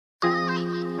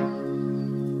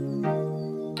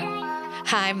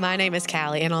Hi, my name is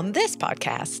Callie, and on this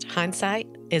podcast, hindsight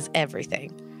is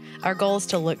everything. Our goal is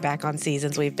to look back on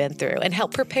seasons we've been through and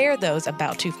help prepare those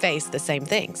about to face the same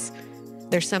things.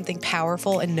 There's something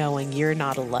powerful in knowing you're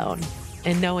not alone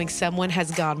and knowing someone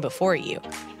has gone before you.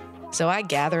 So I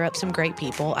gather up some great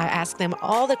people, I ask them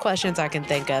all the questions I can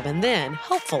think of, and then,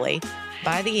 hopefully,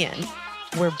 by the end,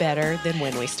 we're better than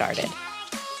when we started.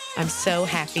 I'm so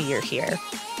happy you're here.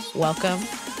 Welcome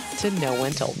to No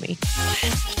One Told Me.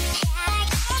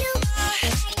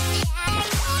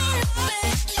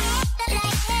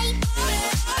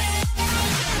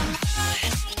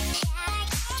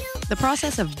 The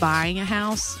process of buying a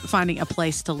house, finding a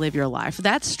place to live your life,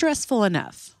 that's stressful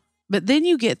enough. But then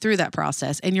you get through that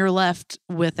process and you're left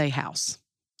with a house,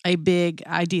 a big,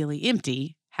 ideally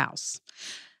empty house.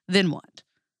 Then what?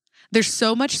 There's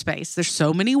so much space. There's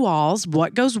so many walls.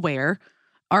 What goes where?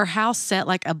 Our house set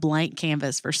like a blank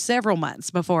canvas for several months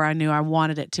before I knew I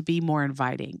wanted it to be more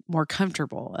inviting, more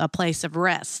comfortable, a place of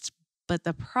rest. But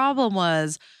the problem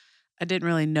was I didn't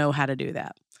really know how to do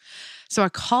that. So I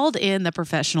called in the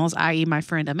professionals, i.e. my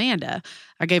friend Amanda.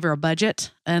 I gave her a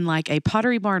budget, and like a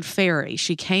Pottery Barn fairy,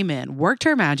 she came in, worked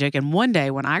her magic, and one day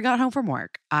when I got home from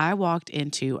work, I walked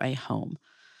into a home,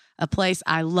 a place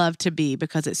I love to be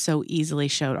because it so easily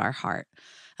showed our heart,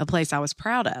 a place I was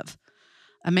proud of.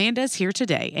 Amanda's here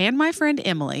today, and my friend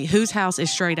Emily, whose house is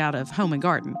straight out of Home and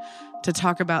Garden, to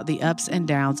talk about the ups and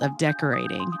downs of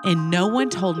decorating, and no one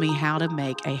told me how to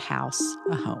make a house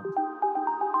a home.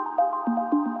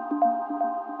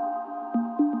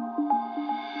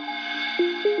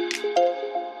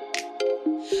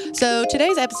 So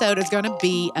today's episode is going to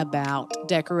be about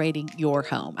decorating your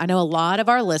home. I know a lot of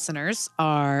our listeners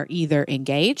are either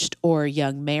engaged or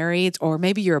young marrieds, or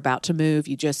maybe you're about to move,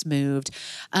 you just moved.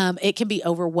 It can be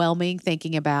overwhelming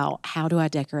thinking about how do I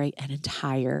decorate an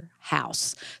entire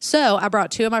house. So I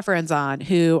brought two of my friends on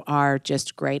who are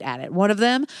just great at it. One of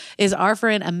them is our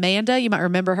friend Amanda. You might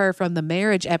remember her from the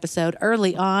marriage episode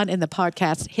early on in the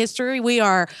podcast history. We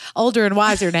are older and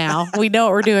wiser now. We know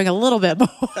what we're doing a little bit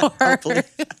more.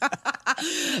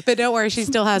 But don't worry, she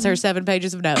still has her 7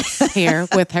 pages of notes here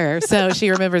with her. So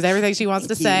she remembers everything she wants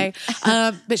to say.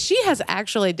 But she has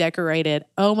actually decorated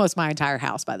almost my entire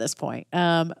house by this point.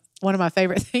 One of my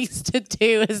favorite things to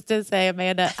do is to say,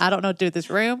 Amanda, I don't know what to do with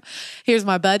this room. Here's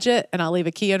my budget, and I'll leave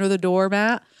a key under the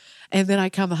doormat. And then I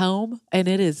come home, and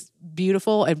it is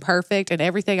beautiful and perfect and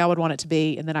everything I would want it to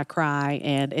be. And then I cry,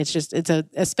 and it's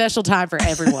a special time for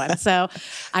everyone. So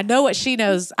I know what she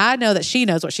knows. I know that she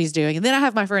knows what she's doing. And then I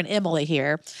have my friend Emily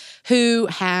here, who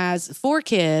has 4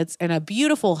 kids and a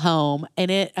beautiful home.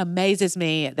 And it amazes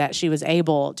me that she was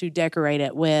able to decorate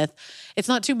it with, it's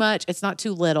not too much, it's not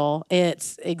too little.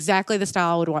 It's exactly the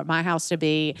style I would want my house to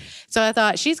be. So I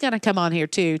thought she's going to come on here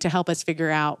too to help us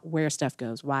figure out where stuff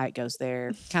goes, why it goes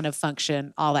there, kind of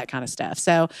function, all that kind of stuff.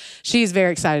 So she's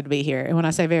very excited to be here. And when I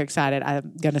say very excited,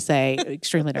 I'm going to say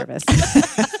extremely nervous. But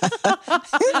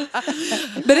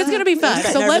it's going to be fun.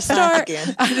 So let's start.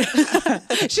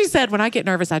 She said, when I get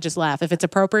nervous, I just laugh. If it's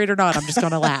appropriate or not, I'm just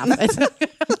going to laugh.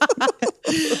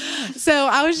 So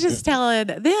I was just telling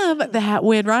them that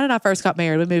when Ron and I first got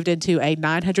married, we moved into a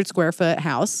 900 square foot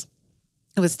house.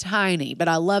 It was tiny, but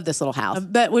I love this little house.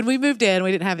 But when we moved in,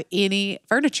 we didn't have any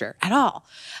furniture at all,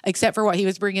 except for what he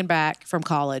was bringing back from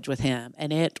college with him.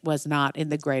 And it was not in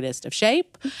the greatest of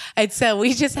shape. And so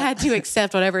we just had to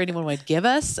accept whatever anyone would give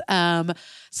us.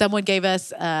 Someone gave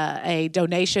us a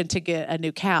donation to get a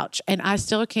new couch. And I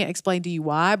still can't explain to you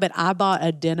why, but I bought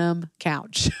a denim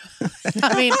couch.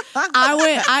 I mean,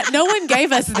 no one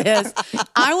gave us this.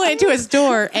 I went to a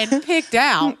store and picked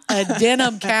out a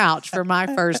denim couch for my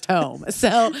first home.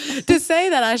 So to say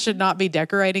that I should not be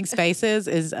decorating spaces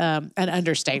is an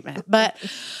understatement. But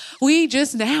we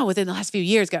just now, within the last few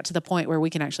years, got to the point where we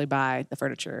can actually buy the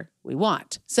furniture we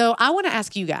want. So I want to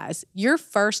ask you guys, your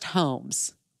first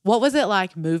homes, what was it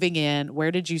like moving in?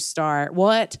 Where did you start?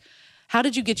 How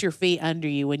did you get your feet under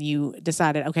you when you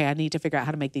decided, okay, I need to figure out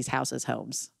how to make these houses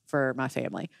homes for my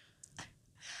family?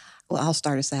 Well, I'll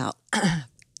start us out.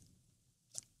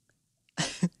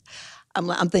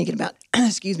 I'm thinking about,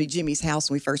 Jimmy's house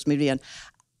when we first moved in.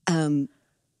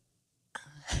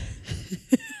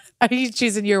 Are you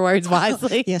choosing your words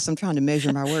wisely? Yes, I'm trying to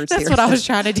measure my words That's here. what I was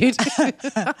trying to do too.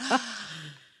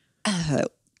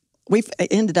 We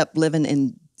ended up living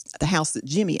in the house that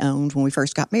Jimmy owned when we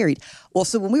first got married. Well,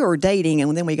 so when we were dating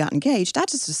and then we got engaged, I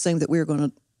just assumed that we were going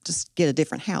to just get a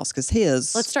different house because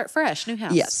his... Let's start fresh, new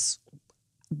house. Yes.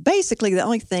 Basically, the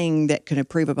only thing that could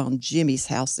improve upon Jimmy's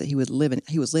house that he was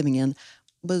living in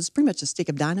was pretty much a stick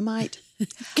of dynamite.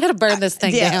 Gotta burn this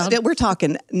thing down. We're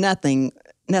talking nothing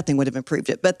nothing would have improved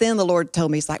it. But then the Lord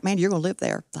told me, he's like, man, you're going to live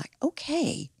there. Like,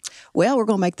 okay, well, we're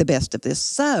going to make the best of this.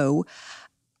 So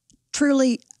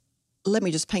truly, let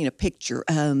me just paint a picture.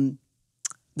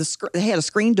 They had a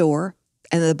screen door,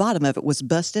 and the bottom of it was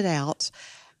busted out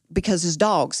because his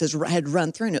dogs had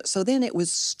run through it. So then it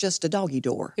was just a doggy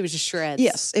door. It was just shreds.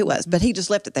 Yes, it was. But he just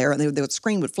left it there, and the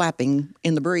screen would flapping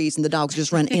in the breeze, and the dogs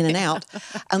just run in and out.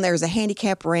 And there was a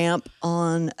handicap ramp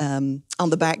on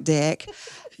the back deck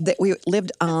that we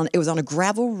lived on. It was on a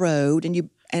gravel road,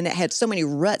 and it had so many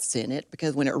ruts in it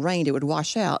because when it rained, it would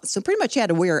wash out. So pretty much you had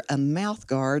to wear a mouth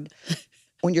guard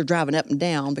when you're driving up and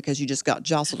down because you just got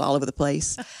jostled all over the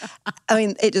place. I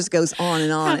mean, it just goes on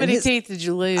and on. How many teeth did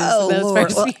you lose Oh, those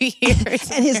Lord. first few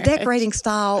years? And his decorating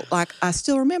style, like I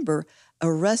still remember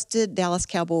a rusted Dallas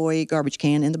Cowboy garbage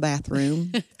can in the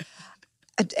bathroom.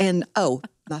 And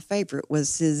my favorite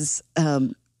was his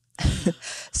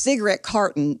cigarette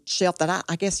carton shelf that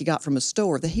I guess he got from a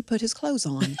store that he put his clothes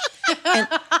on.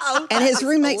 And his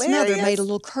roommate's mother made a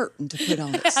little curtain to put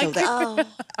on it. So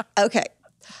okay.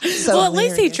 So Well, at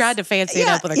least he tried to fancy it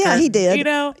up with a curtain. Yeah, he did. You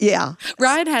know? Yeah.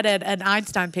 Ryan had an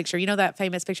Einstein picture. You know that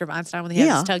famous picture of Einstein when he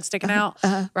had his tongue sticking out?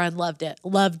 Ryan loved it.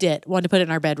 Loved it. Wanted to put it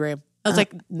in our bedroom. I was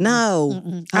like,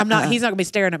 no. I'm not. He's not going to be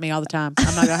staring at me all the time.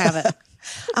 I'm not going to have it.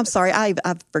 I'm sorry. I've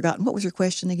forgotten. What was your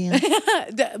question again?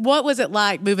 What was it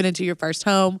like moving into your first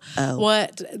home? Oh.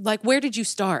 Where did you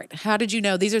start? How did you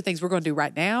know these are things we're going to do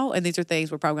right now, and these are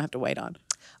things we're probably going to have to wait on?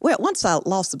 Well, once I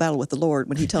lost the battle with the Lord,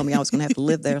 when he told me I was going to have to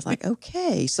live there, I was like,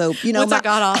 okay. So, Once I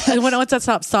got off, once I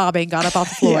stopped sobbing, got up off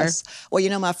the floor. Yes. Well,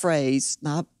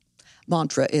 my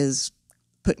mantra is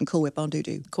putting Cool Whip on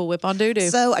doo-doo. Cool Whip on doo-doo.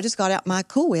 So I just got out my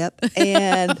Cool Whip,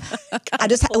 and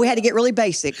we had to get really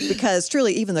basic because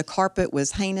truly even the carpet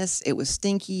was heinous. It was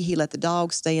stinky. He let the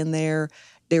dogs stay in there.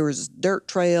 There was dirt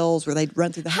trails where they'd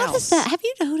run through the house. How does that? Have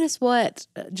you noticed what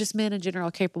just men in general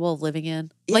are capable of living in?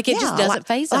 Like it just doesn't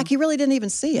phase them. Like he really didn't even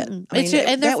see it. And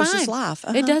that they're was fine. just life.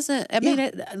 It doesn't. I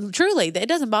mean, truly, it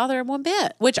doesn't bother him one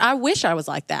bit. Which I wish I was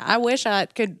like that. I wish I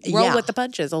could roll with the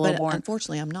punches a little more.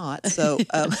 Unfortunately, I'm not. So,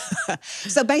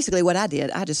 so basically, what I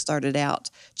did, I just started out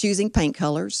choosing paint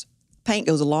colors. Paint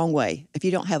goes a long way. If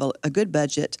you don't have a good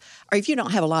budget, or if you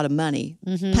don't have a lot of money,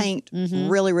 paint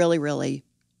really, really, really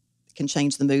can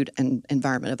change the mood and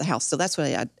environment of the house. So that's what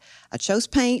I chose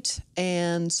paint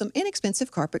and some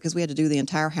inexpensive carpet because we had to do the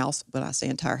entire house. When I say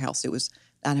entire house, it was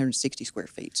 960 square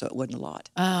feet, so it wasn't a lot.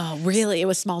 Oh, really? It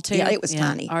was small too? Yeah, it was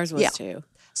tiny. Ours was too.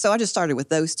 So I just started with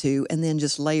those two and then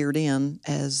just layered in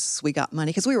as we got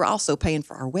money because we were also paying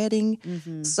for our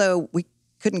wedding. So we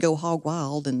couldn't go hog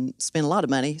wild and spend a lot of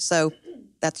money. So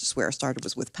that's just where I started,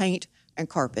 was with paint and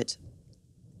carpet.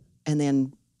 And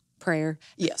then prayer.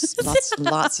 Yes,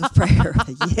 lots of prayer.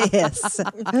 Yes.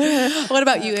 What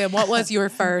about you, Em? What was your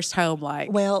first home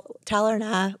like? Well, Tyler and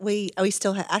I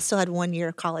still had 1 year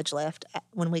of college left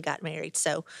when we got married,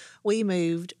 so we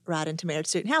moved right into married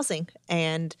student housing,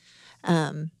 and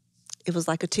it was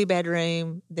like a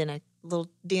 2-bedroom, then a little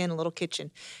den, a little kitchen,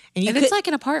 and it's like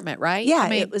an apartment, right? Yeah,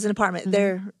 it was an apartment.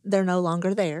 They're no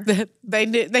longer there.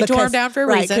 They tore them down for a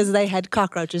reason, because they had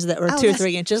cockroaches that were 2 or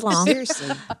 3 inches long.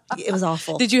 Seriously, it was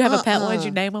awful. Did you have a pet one? Did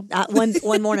you name them?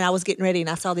 One morning I was getting ready and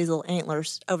I saw these little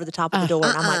antlers over the top of the door,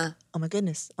 and I'm like, oh my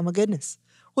goodness,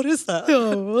 what is that?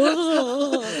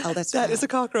 oh, that is a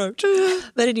cockroach.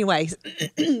 But anyways,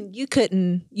 you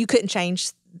couldn't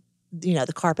change the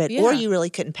carpet, or you really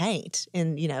couldn't paint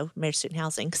in, married student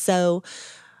housing. So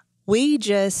I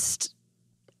just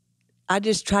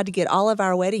tried to get all of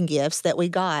our wedding gifts that we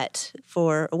got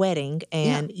for a wedding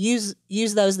and use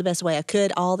those the best way I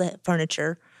could. All the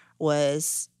furniture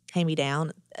was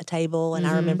hand-me-down, a table. And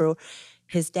I remember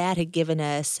his dad had given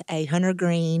us a hunter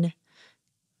green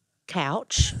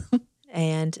couch.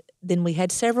 And then we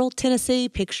had several Tennessee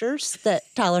pictures that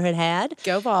Tyler had.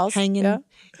 Go Vols. Hanging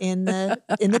in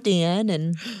the den.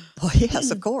 And oh, yes,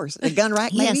 of course. A gun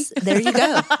rack, maybe? Yes, there you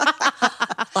go.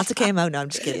 Lots of camo. No, I'm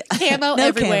just kidding. Camo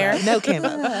everywhere. No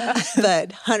camo.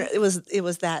 But it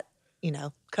was that,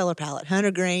 color palette.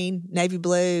 Hunter green, navy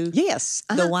blue. Yes.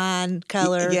 The wine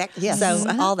color. Yes. So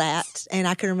all that. And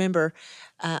I can remember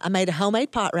I made a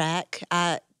homemade pot rack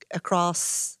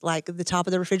across like the top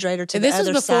of the refrigerator to the other side.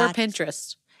 This was before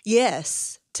Pinterest.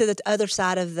 Yes, to the other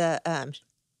side of the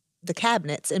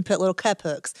cabinets, and put little cup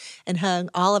hooks and hung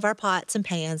all of our pots and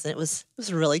pans, and it was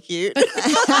really cute.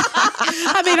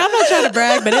 I mean, I'm not trying to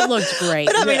brag, but it looked great.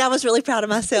 But I mean, I was really proud of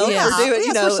myself for doing,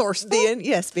 resourceful.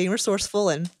 being resourceful,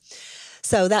 and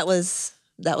so that was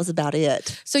about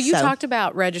it. So you talked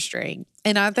about registering,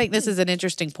 and I think this is an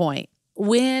interesting point.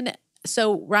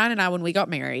 So Ryan and I, when we got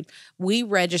married, we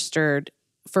registered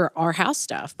for our house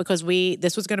stuff because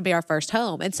this was going to be our first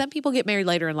home. And some people get married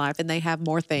later in life and they have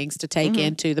more things to take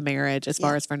into the marriage as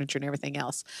far as furniture and everything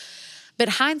else. But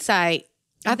hindsight,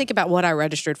 I think about what I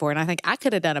registered for and I think I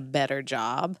could have done a better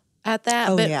job at that.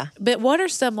 Oh, but, yeah. But what are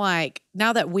some, like,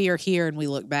 now that we are here and we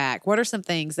look back, what are some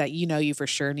things that you for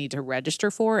sure need to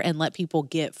register for and let people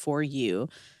get for you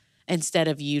instead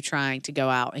of you trying to go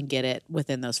out and get it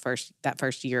within that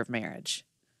first year of marriage?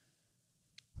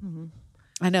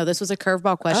 I know this was a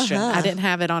curveball question. I didn't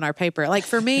have it on our paper. Like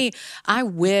for me, I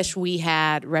wish we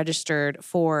had registered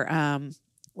for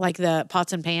like the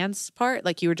pots and pans part,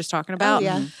 like you were just talking about.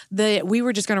 We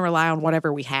were just going to rely on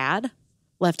whatever we had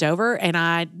left over, and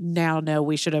I now know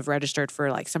we should have registered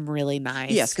for like some really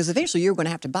nice. Yes, because eventually you're going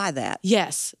to have to buy that.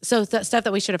 Yes, so stuff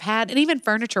that we should have had, and even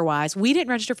furniture wise, we didn't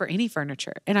register for any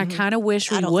furniture, and I kind of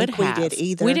wish we I don't would think have. we did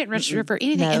either. We didn't register for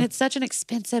anything, No. and it's such an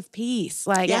expensive piece.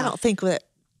 Like, I don't think that.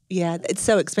 Yeah, it's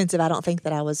so expensive. I don't think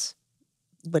that I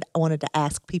wanted to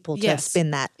ask people to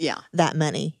spend that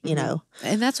money. You know,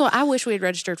 and that's what I wish we had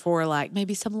registered for, like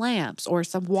maybe some lamps or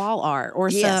some wall art or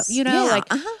some,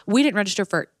 we didn't register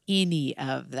for any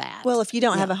of that. well, if you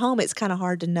don't have a home, it's kind of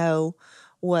hard to know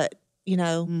what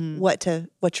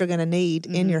what you're going to need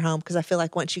in your home, because I feel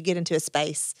like once you get into a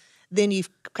space, then you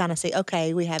kind of say,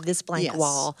 okay, we have this blank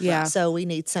wall, so we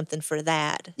need something for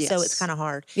that. So it's kind of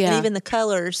hard. And even the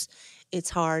colors, it's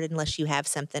hard unless you have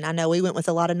something. I know we went with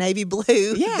a lot of navy blue.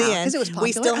 Yeah, then 'cause it was popular.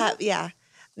 We still have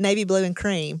navy blue and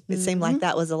cream. It seemed like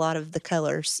that was a lot of the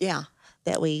colors. Yeah.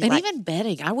 That we and even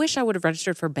bedding. I wish I would have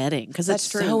registered for bedding because it's That's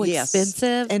true, so yes.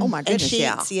 expensive. and, Oh my goodness, and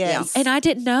yeah. sheets, yes. And I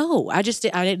didn't know. I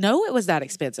didn't know it was that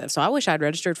expensive. So I wish I'd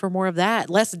registered for more of that,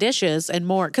 less dishes and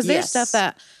more. Because there's stuff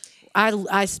that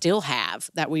I still have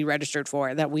that we registered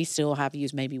for that we still have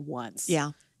used maybe once.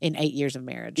 Yeah. In 8 years of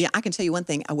marriage. Yeah, I can tell you one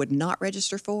thing I would not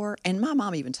register for, and my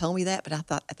mom even told me that, but I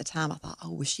thought at the time,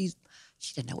 oh, well, she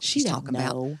didn't know what she's talking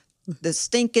about. The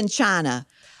stinking china.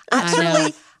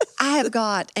 I have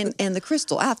got, and the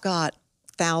crystal, I've got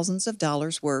thousands of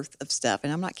dollars worth of stuff,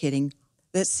 and I'm not kidding,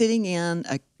 that's sitting in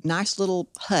a nice little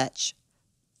hutch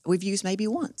we've used maybe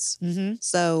once.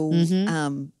 So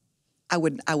I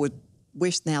would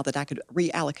wish now that I could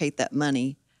reallocate that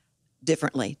money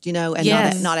differently,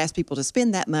 and not ask people to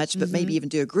spend that much, but maybe even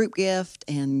do a group gift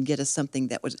and get us something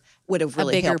that would have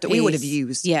really helped that we would have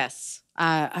used. Yes,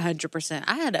 100%.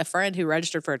 I had a friend who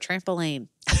registered for a trampoline.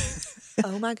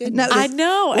 Oh my goodness! I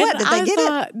know. What, and did they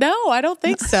get it? No, I don't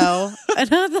think so. And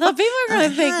I thought people are going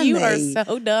to think you are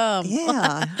so dumb.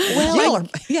 Yeah.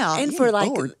 And for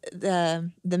like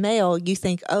the mail, you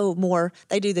think, more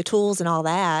they do the tools and all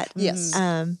that. Yes.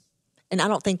 And I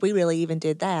don't think we really even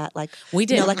did that. Like we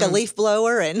did, like a leaf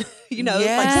blower and like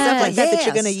stuff like that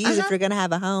you're going to use if you're going to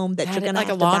have a home that you're going to like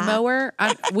have a lawnmower.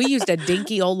 We used a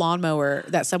dinky old lawnmower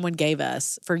that someone gave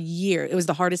us for years. It was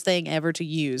the hardest thing ever to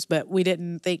use, but we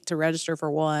didn't think to register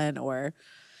for one or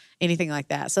anything like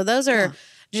that. So those are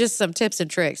just some tips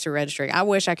and tricks to registering. I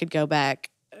wish I could go back.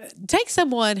 Take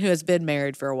someone who has been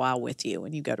married for a while with you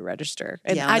when you go to register.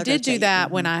 And I did do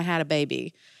that when I had a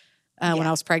baby. When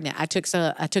I was pregnant, I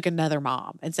took another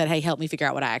mom and said, "Hey, help me figure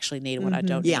out what I actually need and what I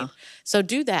don't need." So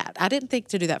do that. I didn't think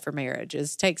to do that for marriage.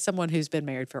 Is take someone who's been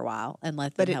married for a while and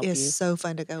let them help you. But it is so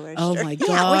fun to go register. Oh my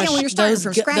gosh! When you're starting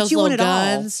from scratch, those you little want it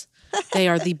all. guns. They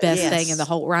are the best thing in the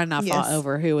whole. Ryan and I fought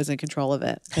over who was in control of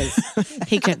it because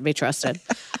he couldn't be trusted.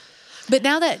 But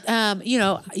now that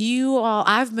you all,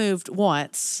 I've moved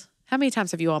once. How many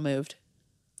times have you all moved?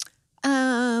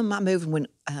 I moved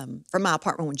from my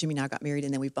apartment when Jimmy and I got married,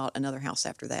 and then we bought another house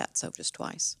after that, so just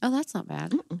twice. Oh, that's not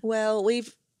bad. Well,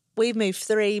 we've moved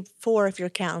 3, 4 if you're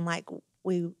counting like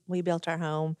we built our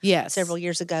home several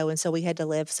years ago, and so we had to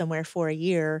live somewhere for a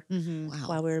year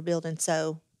while we were building.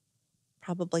 So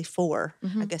probably 4.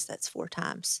 I guess that's 4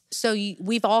 times. So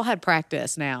we've all had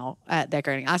practice now at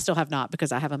decorating. I still have not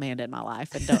because I have Amanda in my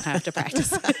life and don't have to practice.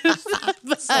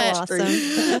 So awesome.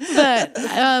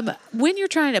 But when you're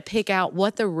trying to pick out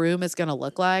what the room is going to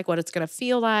look like, what it's going to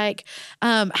feel like,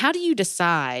 how do you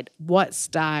decide what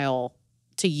style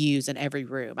to use in every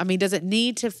room? I mean, does it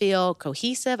need to feel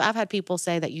cohesive? I've had people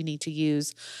say that you need to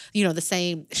use, the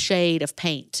same shade of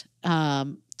paint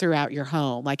throughout your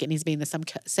home. Like it needs to be in the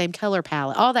same color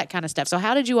palette, all that kind of stuff. So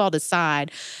how did you all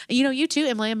decide? You too,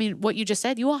 Emily, I mean, what you just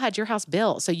said, you all had your house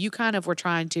built. So you kind of were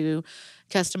trying to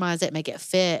customize it, make it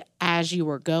fit as you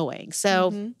were going.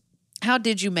 So how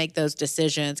did you make those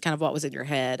decisions? Kind of what was in your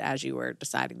head as you were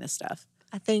deciding this stuff?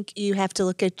 I think you have to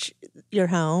look at your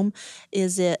home.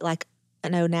 Is it like, I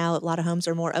know now a lot of homes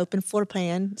are more open floor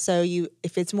plan. So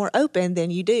if it's more open, then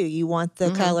you want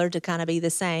the color to kind of be the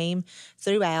same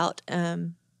throughout.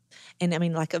 And I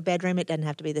mean, like a bedroom, it doesn't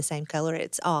have to be the same color.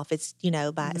 It's off. It's,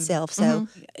 by itself. So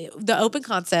The open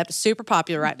concept is super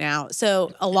popular right now.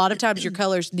 So a lot of times your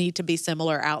colors need to be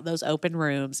similar out in those open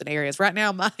rooms and areas. Right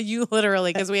now, you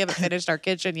literally, because we haven't finished our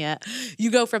kitchen yet,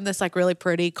 you go from this like really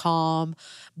pretty, calm,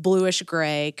 bluish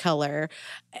gray color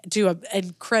to an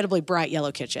incredibly bright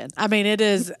yellow kitchen. I mean, it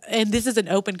is, and this is an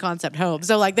open concept home.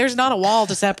 So like there's not a wall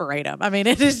to separate them. I mean,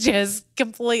 it is just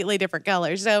completely different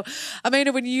colors. So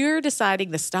Amanda, when you're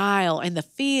deciding the style and the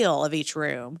feel of each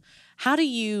room, how do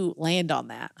you land on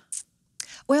that?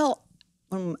 Well,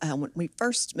 when we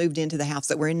first moved into the house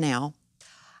that we're in now,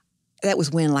 that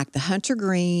was when like the hunter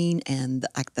green and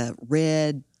like the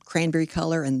red cranberry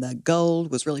color and the gold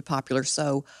was really popular.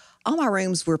 So all my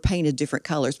rooms were painted different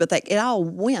colors, but it all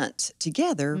went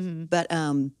together. But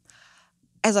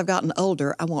as I've gotten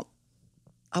older, I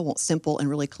want simple and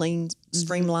really clean,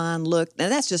 streamlined look.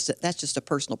 And that's just a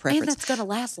personal preference. And that's going to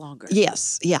last longer.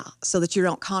 Yes, yeah. So that you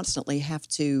don't constantly have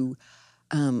to,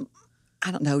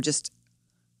 just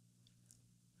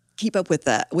keep up with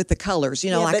the colors.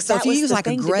 Like but so if you use like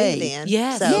a gray,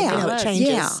 yes, so, yeah, it changes.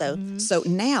 yeah. So So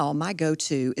now my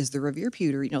go-to is the Revere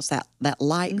Pewter. It's that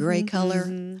light gray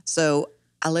color. So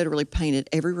I literally painted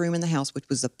every room in the house, which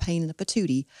was a pain and a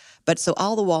patootie. But so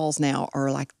all the walls now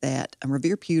are like that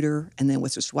Revere Pewter, and then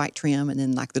with just white trim, and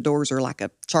then like the doors are like a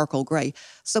charcoal gray.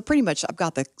 So pretty much I've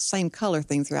got the same color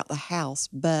thing throughout the house.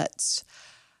 But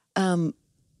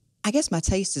I guess my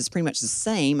taste is pretty much the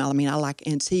same. I mean, I like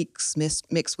antiques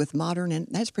mixed with modern, and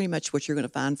that's pretty much what you're going to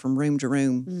find from room to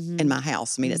room in my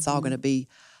house. I mean, it's all going to be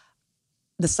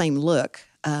the same look.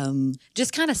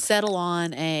 Just kind of settle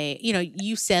on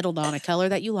you settled on a color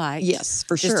that you like. Yes,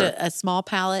 for just sure. a small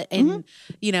palette, and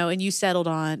and you settled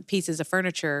on pieces of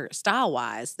furniture style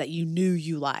wise that you knew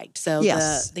you liked. So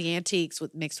Yes. the antiques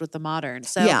mixed with the modern.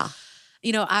 So Yeah.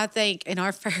 I think in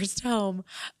our first home,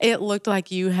 it looked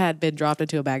like you had been dropped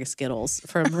into a bag of Skittles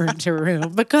from room to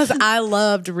room because I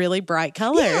loved really bright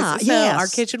colors. Yeah, so yes. our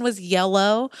kitchen was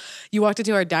yellow. You walked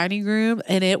into our dining room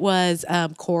and it was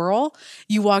coral.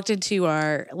 You walked into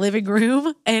our living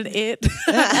room and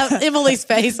Emily's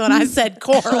face when I said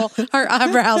coral, her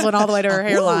eyebrows went all the way to her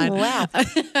hairline. wow.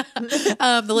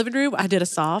 The living room, I did a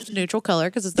soft neutral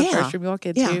color because it's the Yeah, first room you walk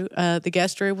into. The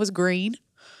guest room was green.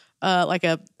 Like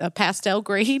a pastel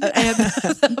green, and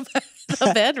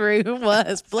the bedroom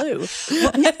was blue.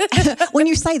 When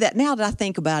you say that, now that I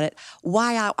think about it,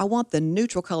 why I want the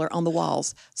neutral color on the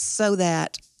walls so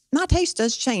that my taste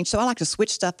does change. So I like to switch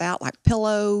stuff out, like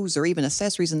pillows or even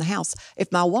accessories in the house. If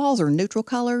my walls are neutral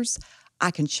colors, I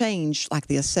can change like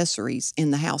the accessories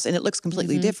in the house, and it looks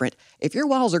completely different. If your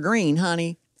walls are green,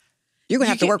 honey, you're going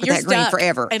to have to work with that green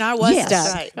forever. And I was Yes.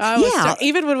 stuck. Right. I was Yeah. stuck.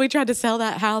 Even when we tried to sell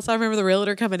that house, I remember the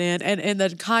realtor coming in and in the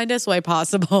kindest way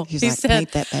possible, He's he like, said,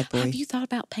 "Paint that bad boy." have you thought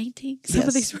about painting some of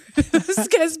Yes. these rooms?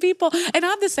 Because people, and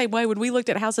I'm the same way. When we looked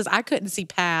at houses, I couldn't see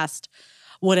past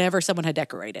whatever someone had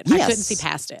decorated. I Yes. couldn't see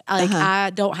past it. Like I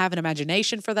don't have an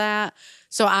imagination for that.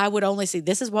 So I would only see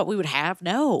this is what we would have.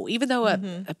 No, even though a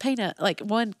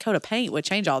one coat of paint would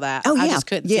change all that. Oh, I yeah. just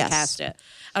couldn't Yes. see past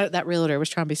it. That realtor was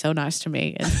trying to be so nice to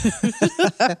me.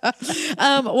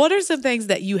 What are some things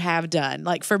that you have done?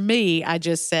 Like for me, I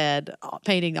just said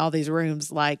painting all these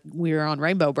rooms like we were on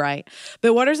Rainbow Bright.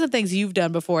 But what are some things you've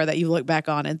done before that you look back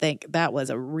on and think that was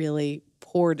a really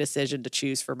poor decision to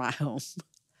choose for my home?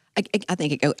 I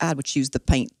think I would choose the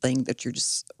paint thing that you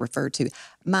just referred to.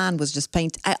 Mine was just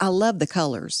paint. I love the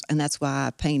colors, and that's why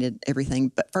I painted everything.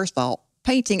 But first of all,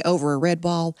 painting over a red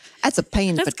wall, that's a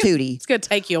pain in the patootie. It's going to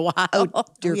take you a while. Oh,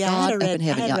 dear Yeah, I God, had a up red, in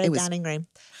heaven. I had a Yeah, red it was, dining room.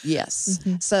 yes.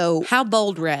 So, How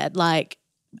bold red? Like,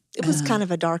 It was kind of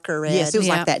a darker red. yes, it was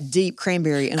Yeah. like that deep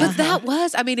cranberry. And because that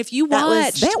was, I mean, if you That was-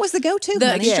 watch that was the go-to, the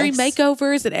honey. extreme Yes.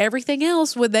 makeovers and everything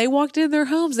else, when they walked in their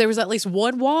homes, there was at least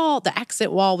one wall. The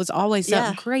accent wall was always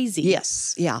something Yeah. crazy.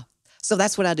 Yes, yeah. So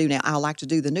that's what I do now. I like to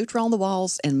do the neutral on the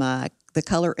walls and the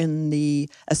color in the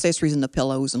accessories and the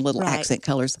pillows and little Right. accent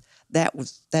colors.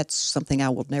 That's something I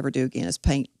will never do again. Is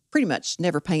pretty much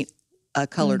never paint a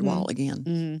colored wall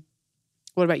again.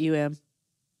 What about you, Em?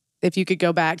 If you could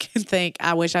go back and think,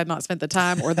 I wish I'd not spent the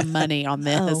time or the money on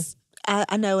this.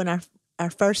 I know in our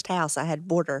first house, I had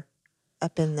border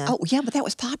up in the Oh yeah, but that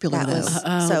was popular That though.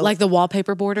 was- So- like the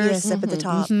wallpaper borders. yes, up at the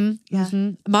top. Mhm, Yeah.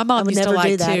 mhm. My I mom would used to never do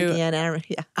like that to. again.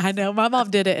 Yeah. I know my mom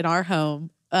did it in our home.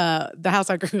 the house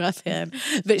I grew up in,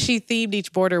 but she themed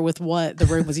each border with what the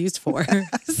room was used for.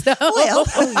 So, Well,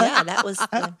 Oh yeah, that was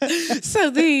fun. so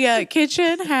the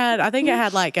kitchen I think it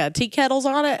had like tea kettles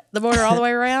on it, the border all the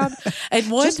way around. And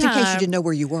one just time, in case you didn't know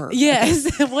where you were.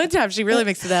 yes, one time she really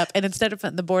mixed it up, and instead of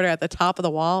putting the border at the top of the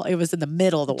wall, it was in the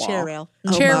middle of the wall. Chair rail.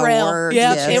 Oh, Chair my rail. word,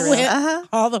 Yeah, yes. it went Uh-huh.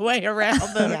 all the way around.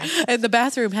 Yeah. And the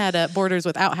bathroom had borders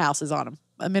with outhouses on them.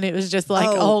 I mean, it was just like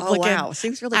Oh, old oh, looking. wow. She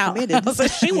was really committed.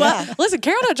 outhouses. She Yeah. was. Listen,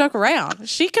 Carol don't joke around.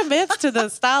 She commits to the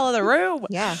style of the room.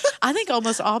 Yeah. I think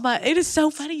almost all it is so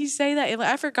funny you say that.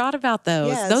 I forgot about those.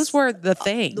 Yes. Those were the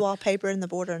thing. The wallpaper and the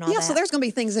border and all Yeah, that. so there's going to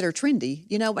be things that are trendy,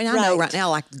 and I know Right. right now,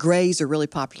 like grays are really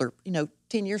popular.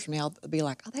 10 years from now, they'll be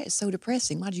like, oh, that is so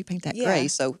depressing. Why did you paint that Yeah. gray?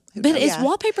 So, who But knows? is Yeah.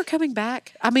 wallpaper coming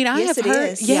back? I mean, I Yes, have it heard.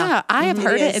 is. Yeah, Yeah. I have Mhm.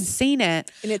 heard It it and is. seen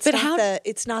it. And it's but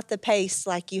it's not the paste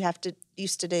like you have to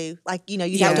used to do. Like you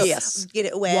Yes. have to Yes. get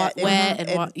it wet,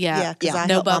 Yeah. because I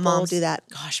No helped my mom bubbles. do that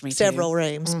Gosh, me too. several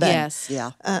rooms. But Yes.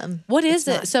 Yeah. What is It's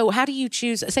it? not- So, how do you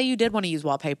choose? Say you did want to use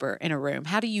wallpaper in a room.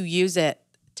 How do you use it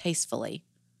tastefully?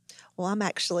 well, I'm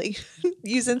actually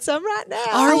using some right now.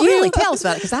 Are Oh, you? really? Tell us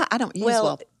about it, because I don't use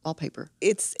Well, wallpaper.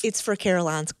 It's for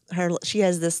Caroline's. She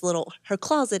has this her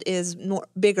closet is more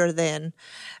bigger than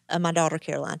my daughter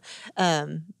Caroline.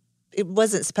 It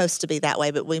wasn't supposed to be that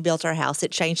way, but when we built our house,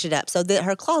 it changed it up so that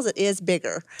her closet is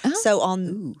bigger. So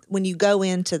when you go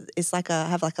into, it's like I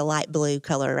have like a light blue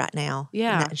color right now.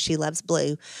 Yeah. and she loves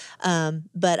blue.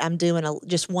 But I'm doing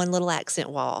just one little accent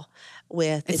wall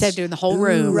with Instead of doing the whole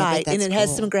room. right, and that's it has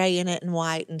cool. some gray in it and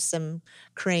white and some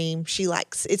cream. She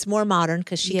likes it's more modern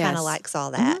because she kind Yes. of likes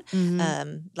all that,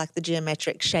 like the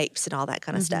geometric shapes and all that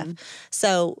kind of stuff.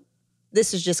 So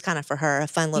this is just kind of for her a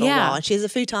fun little Yeah. wall, and she has a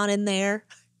futon in there,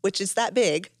 which is that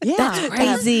big. Yeah. That's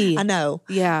crazy. I know.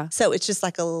 Yeah. So it's just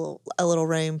like a little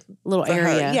room, Little for her.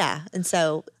 area. Yeah, and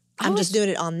so. I'm just was- doing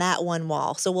it on that one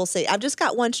wall. So we'll see. I've just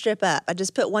got one strip up. I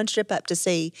just put one strip up to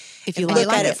see If you and like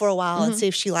look at it. it for a while and see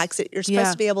if she likes it. You're supposed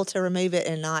Yeah. to be able to remove it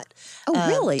and not Oh,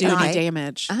 really? Do any Okay.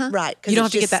 damage. right. 'cause You don't it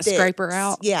have to get just that sticks. scraper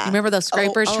out. Yeah. You remember those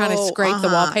scrapers trying to scrape the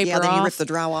wallpaper Yeah, then you off? rip the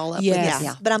drywall up. Yes.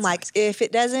 Yeah. But I'm like, if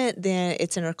it doesn't, then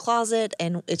it's in her closet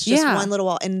and it's just Yeah. one little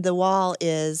wall. And the wall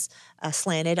is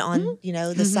slanted on,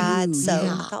 the sides. So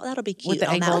I thought that'll be cute the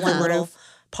on angle that of the one little roof.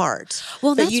 part.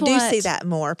 Well, but that's you do see what- that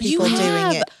more, You people doing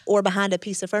have- it or behind a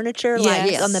piece of furniture,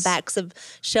 like Yes. on the backs of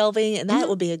shelving. And that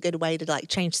would be a good way to like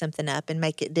change something up and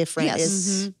make it different. Yes.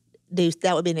 Is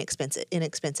that would be an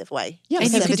inexpensive way. Yeah,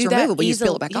 And because you if can it's do that removable, you just peel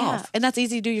easily. it back Yeah. off. And that's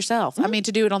easy to do yourself. I mean,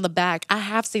 to do it on the back. I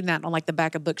have seen that on like the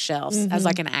back of bookshelves as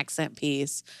like an accent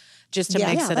piece just to Yeah.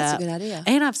 mix Yeah, it that's a up. good idea.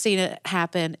 And I've seen it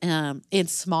happen in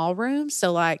small rooms.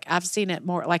 So like I've seen it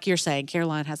more like you're saying,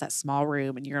 Caroline has that small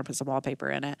room and you're gonna put some wallpaper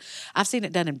in it. I've seen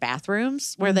it done in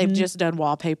bathrooms where they've just done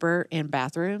wallpaper in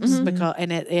bathrooms because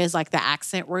and it is like the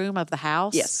accent room of the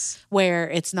house. Yes. Where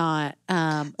it's not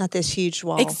Not this huge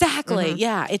wall. exactly.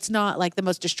 Yeah, it's not like the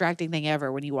most distracting thing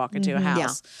ever when you walk into a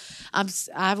house.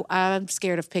 I'm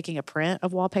scared of picking a print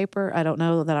of wallpaper. I don't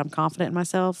know that I'm confident in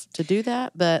myself to do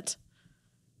that, but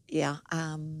Yeah.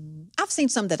 I've seen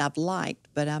some that I've liked,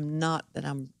 but I'm not that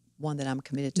I'm one that I'm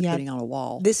committed to Yeah. putting on a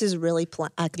wall. This is really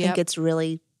I think Yep. it's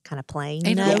really kind of plain.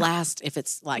 and you it'll know? last if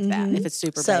it's like that. If it's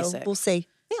super So basic, we'll see.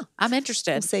 I'm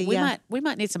interested. We'll see, we yeah.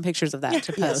 might need some pictures of that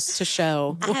to post to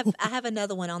show. I have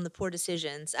another one on the poor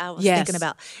decisions I was Yes. thinking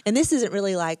about. And this isn't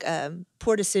really like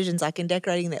poor decisions like in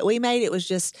decorating that we made. It was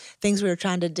just things we were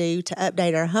trying to do to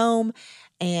update our home.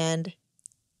 And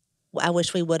I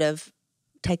wish we would have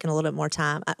taken a little bit more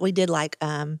time. We did like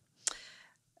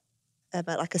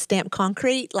about like a stamped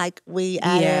concrete. Like we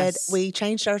Yes. we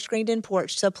changed our screened-in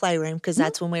porch to a playroom because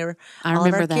that's when we were I all of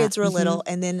remember our that. kids were Mhm. little,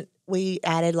 and then we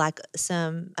added like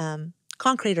some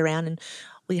concrete around, and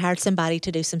we hired somebody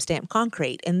to do some stamped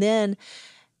concrete, and then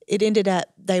it ended up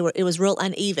it was real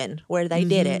uneven where they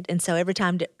did Mm-hmm. it, and so every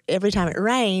time it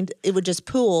rained, it would just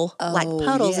pool like Oh,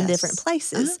 puddles in yes. different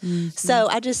places. Mm-hmm. So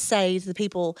I just say to the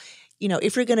people,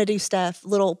 if you're going to do stuff,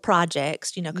 little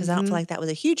projects, because I don't Mm-hmm. feel like that was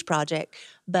a huge project,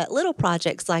 but little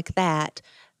projects like that,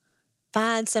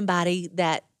 find somebody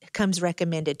that comes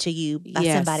recommended to you by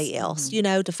Yes. somebody else,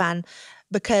 to find,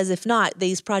 because if not,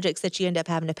 these projects that you end up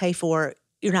having to pay for,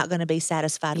 you're not going to be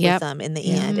satisfied Yep. with them in the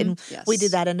end. And we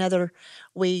did Yes. that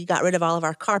we got rid of all of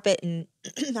our carpet, and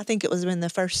I think it was in the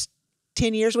first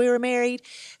 10 years we were married.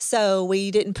 So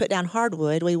we didn't put down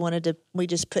hardwood. We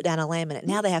just put down a laminate.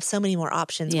 Now they have so many more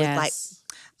options with like Yes.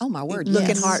 Oh, my word. looking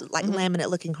yes. hard, like laminate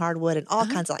looking hardwood, and all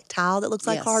kinds of like tile that looks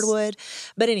like Yes. hardwood.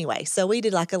 But anyway, so we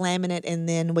did like a laminate, and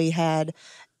then we had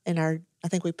I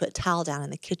think we put tile down in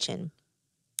the kitchen.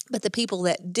 But the people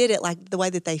that did it, like the way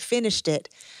that they finished it,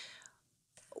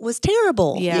 was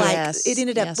terrible. Yeah. Like Yes, it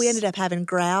ended up, yes. we ended up having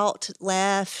grout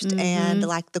left, and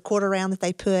like the quarter round that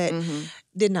they put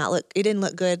didn't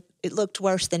look good. It looked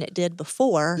worse than it did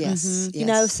before. Yes, You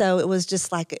know, yes. so it was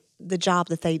just like the job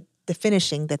that the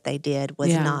finishing that they did was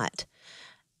Yeah.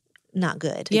 not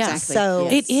good. Yeah. Exactly. So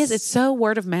Yes. It is. It's so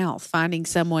word of mouth, finding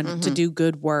someone to do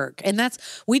good work. And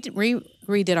we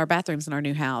redid our bathrooms in our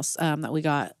new house that we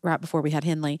got right before we had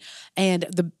Henley. And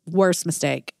the worst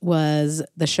mistake was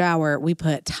the shower. We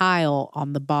put tile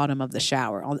on the bottom of the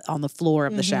shower, on the floor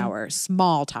of the shower,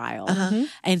 small tile.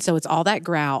 And so it's all that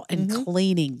grout, and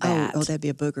cleaning that Oh, that'd be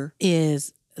a booger.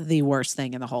 is the worst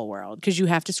thing in the whole world, because you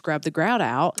have to scrub the grout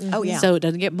out. Oh, yeah. So it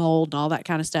doesn't get mold and all that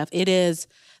kind of stuff. It is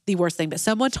the worst thing. But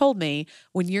someone told me,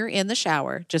 when you're in the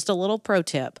shower, just a little pro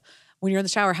tip, when you're in the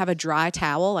shower, have a dry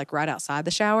towel like right outside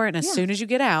the shower. And as soon as you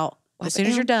get out, as soon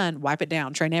as you're done, wipe it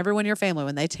down. Train everyone in your family,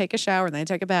 when they take a shower and they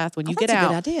take a bath, when you get that's a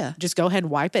out, good idea. just go ahead and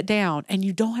wipe it down, and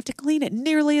you don't have to clean it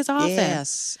nearly as often.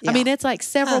 Yes. I mean, Yeah. it's like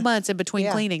several months in between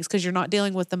Yeah. cleanings, because you're not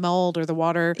dealing with the mold or the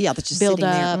water Yeah, that's just build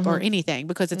sitting there. up or anything,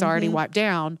 because it's already wiped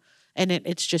down, and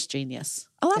it's just genius.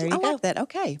 Oh, There I you go. like that.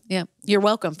 Okay. Yeah. You're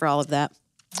welcome for all of that.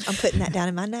 I'm putting that down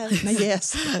in my notes.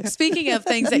 Yes. Speaking of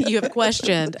things that you have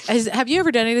questioned, have you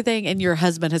ever done anything and your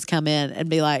husband has come in and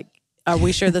be like, are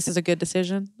we sure this is a good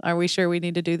decision? Are we sure we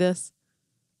need to do this?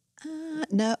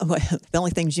 No. Well, the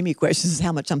only thing Jimmy questions is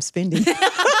how much I'm spending.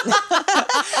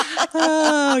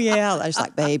 Oh, yeah. I was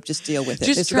like, babe, just deal with it.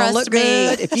 Just It's going to trust look me.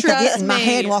 good. If you can get in my Trust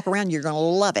head me. and walk around, you're going to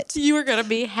love it. You are going to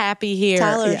be happy here.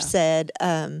 Tyler Yeah. said,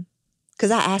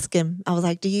 because I asked him, I was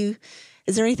like,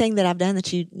 is there anything that I've done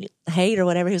that you hate or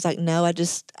whatever? He was like, no, I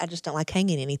just don't like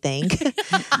hanging anything.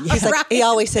 He's like, he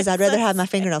always says, I'd rather have my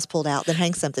fingernails pulled out than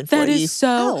hang something for That you. is so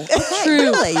Oh, okay, true.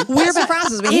 really? That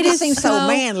surprises me. He it just is seems so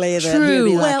manly that he'd true.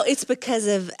 be like, Well, it's because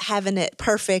of having it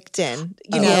perfect and,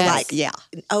 Yes. like, yeah.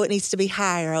 oh, it needs to be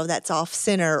higher. Oh, that's off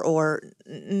center. Or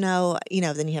no,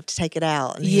 then you have to take it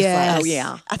out. And he's Yes. like, Oh,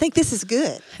 yeah. I think this is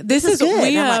good. This is good. we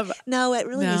And I'm have. like, no, it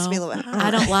really needs to be a little bit higher.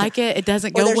 I don't like it. It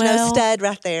doesn't Or go there's well. no stud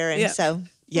right there. And Yeah. so,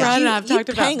 Yeah. Ryan and you, I have you talked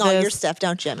about hang all your this. stuff,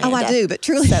 don't you, Amanda? Oh, I do, but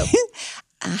truly,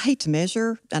 I hate to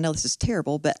measure. I know this is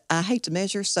terrible, but I hate to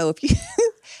measure. So if you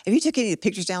if you took any of the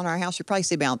pictures down in our house, you'd probably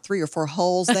see about 3 or 4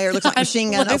 holes there. It looks like a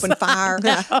machine gun open fire.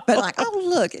 But like, oh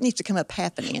look, it needs to come up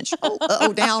half an inch.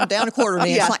 Oh, down a quarter of an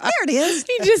inch. Yeah. Like, there it is.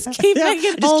 You just keep making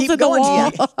Just holes keep in the going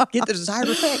wall. till you get the desired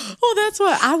effect. Well, that's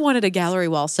what I wanted, a gallery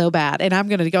wall so bad. And I'm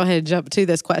going to go ahead and jump to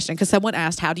this question, because someone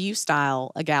asked, how do you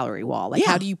style a gallery wall? Like,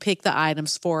 how Yeah. do you pick the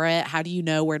items for it? How do you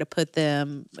know where to put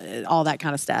them? All that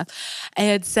kind of stuff.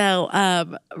 And so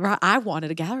I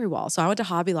wanted a gallery wall. So I went to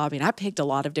Hobby Lobby and I picked a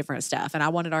lot of different stuff. And I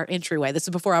wanted our entryway. This is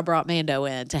before I brought Mando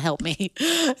in to help me.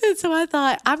 And so I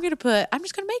thought, I'm just going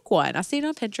to make one. I see it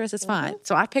on Pinterest. It's fine.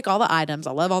 So I pick all the items.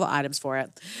 I love all the items for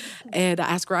it. And I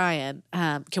asked Ryan,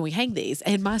 can we hang these?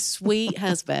 And my sweet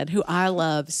husband, who I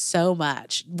love so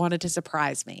much, wanted to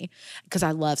surprise me, because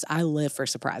I live for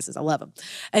surprises. I love them.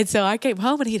 And so I came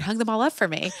home and he'd hung them all up for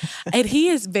me. And he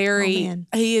is man.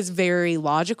 he is very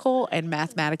logical and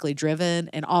mathematically driven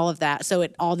and all of that. So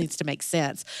it all needs to make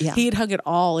sense. Yeah. He had hung it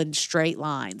all in straight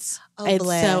lines. Oh, and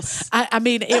bless. so I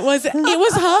mean, it was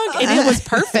hung and it was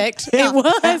perfect. It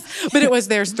was, but it was,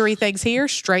 there's 3 things here,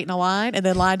 straight in a line, and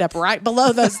then lined up right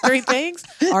below those 3 things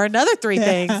are another 3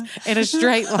 things in a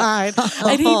straight line.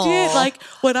 And he did, like,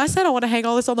 when I said I want to hang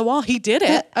all this on the wall, he did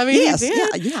it. I mean, Yes, he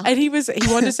did. yeah. And he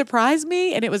wanted to surprise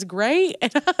me, and it was great.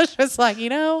 And I was just like, he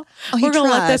we're going to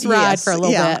let tried, this ride yes, for a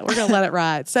little yeah. bit. We're going to let it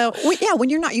ride. So Well, yeah, when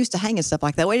you're not used to hanging stuff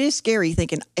like that, well, it is scary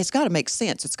thinking it's got to make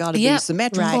sense. It's got to Yeah, be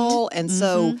symmetrical. And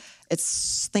so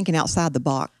it's thinking outside the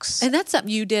box. And that's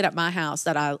something you did at my house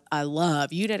that I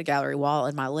love. You did a gallery wall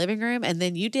in my living room, and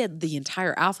then you did the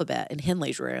entire alphabet in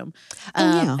Henley's room,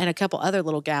 yeah. and a couple other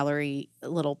little gallery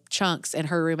little chunks in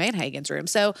her room and Hagen's room.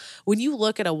 So when you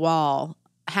look at a wall,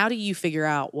 how do you figure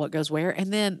out what goes where?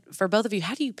 And then for both of you,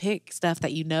 how do you pick stuff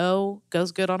that you know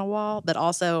goes good on a wall, but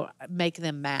also make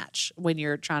them match when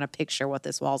you're trying to picture what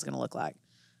this wall is going to look like?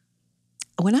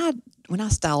 When I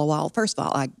style a wall, first of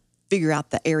all, I figure out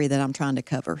the area that I'm trying to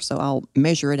cover. So I'll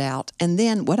measure it out. And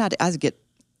then what I do, I get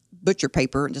butcher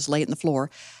paper and just lay it in the floor.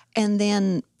 And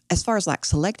then as far as like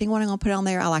selecting what I'm going to put on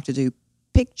there, I like to do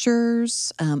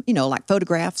pictures, like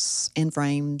photographs in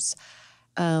frames.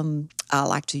 I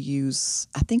like to use,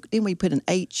 I think, then we put an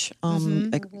H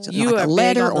on You like are a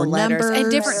letter big on or the letters number.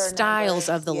 and different styles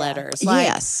of the letters.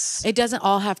 Yes. It doesn't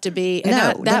all have to be. And No,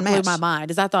 that doesn't blew match. my mind.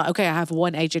 Is I thought, okay, I have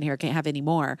one H in here, can't have any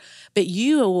more. But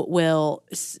you will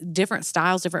different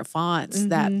styles, different fonts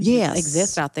that Yes.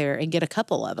 exist out there, and get a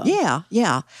couple of them. Yeah,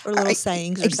 yeah. Or little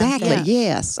sayings or Exactly, something.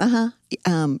 yes.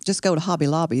 Just go to Hobby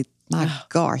Lobby. My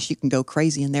gosh, you can go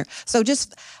crazy in there. So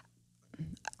just,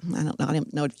 I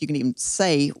don't know if you can even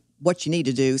say what you need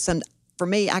to do. For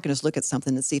me, I can just look at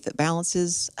something and see if it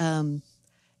balances.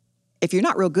 If you're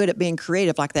not real good at being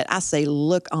creative like that, I say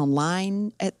look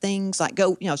online at things, like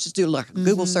go, just do a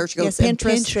Google search, go Yes, to and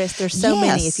Pinterest. Pinterest. There's so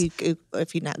many Yes.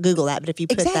 if you not Google that, but if you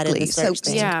put that in the search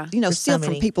thing, yeah. there's steal so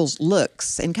from many. people's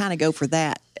looks and kind of go for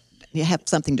that. You have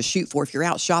something to shoot for. If you're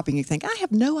out shopping, you think, I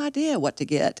have no idea what to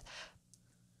get.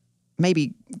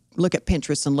 Maybe look at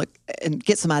Pinterest and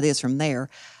get some ideas from there.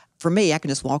 For me, I can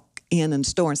just walk in the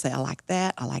store and say, I like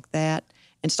that,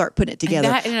 and start putting it together.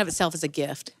 And that in and of itself is a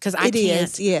gift because I It can't.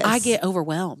 is, yes. I get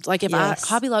overwhelmed. Like if Yes.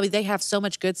 Hobby Lobby, they have so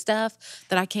much good stuff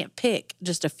that I can't pick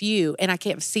just a few, and I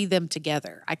can't see them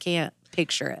together. I can't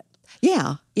picture it.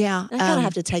 Yeah. I kind of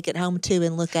have to take it home too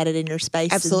and look at it in your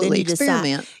space. Absolutely. And then you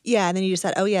Experiment. Decide, yeah, and then you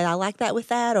decide, oh yeah, I like that with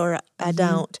that, or I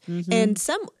don't. And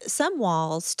some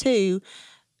walls too,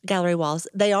 gallery walls,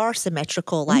 they are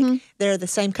symmetrical. Like they're the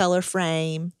same color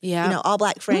frame. Yeah. all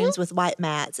black frames with white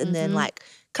mats, and then like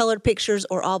colored pictures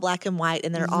or all black and white,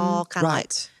 and they're all kind of like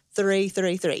Right. three,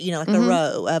 like a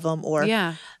row of them. Or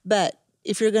Yeah. but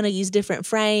if you're going to use different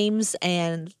frames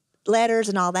and letters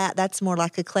and all that, that's more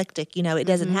like eclectic. It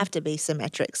doesn't have to be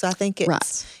symmetric. So I think it's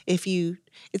Right.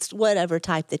 it's whatever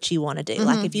type that you want to do.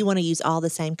 Like if you want to use all the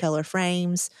same color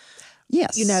frames,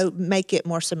 Yes. make it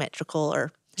more symmetrical,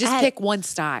 or Just pick one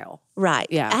style. right.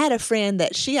 Yeah. I had a friend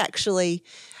that she actually,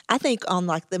 I think on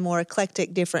like the more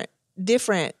eclectic, different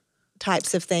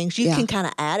types of things, you Yeah. can kind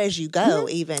of add as you go.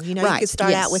 Even you Right. could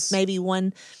start out with Yes. maybe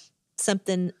one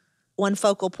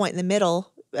focal point in the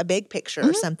middle, a big picture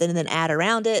or something, and then add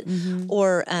around it,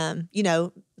 or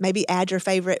maybe add your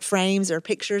favorite frames or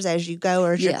pictures as you go,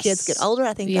 or as your kids get Yes. older.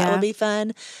 I think that Yeah. would be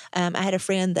fun. I had a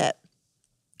friend that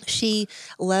she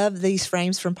loved these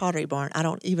frames from Pottery Barn. I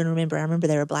don't even remember. I remember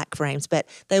they were black frames, but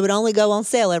they would only go on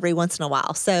sale every once in a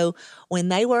while. So when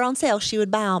they were on sale, she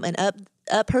would buy them, and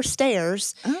up her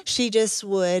stairs, she just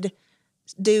would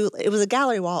do. It was a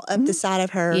gallery wall up the side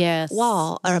of her Yes.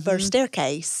 wall or of her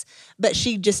staircase, but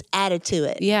she just added to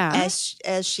it. Yeah.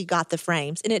 as she got the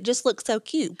frames, and it just looked so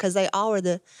cute because they all were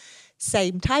the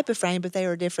same type of frame, but they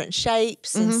were different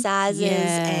shapes and sizes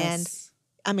and.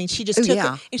 I mean, she just took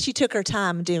it, and she took her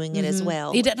time doing it as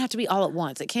well. It doesn't have to be all at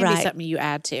once. It can be Right. something you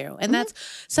add to. And that's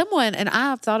someone, and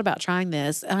I've thought about trying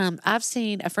this. I've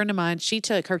seen a friend of mine, she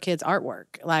took her kids' artwork,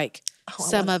 like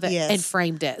some of it, and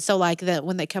framed it. So like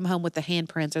when they come home with the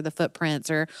handprints or the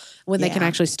footprints, or when they can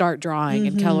actually start drawing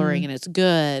and coloring, and it's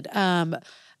good.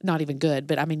 Not even good,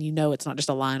 but I mean, it's not just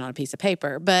a line on a piece of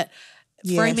paper, but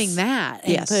framing that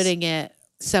and putting it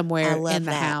somewhere in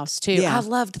the house too. Yeah. I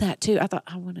loved that too. I thought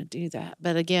I want to do that,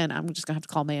 but again, I'm just gonna have to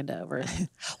call Amanda over it.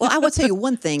 Well, I will tell you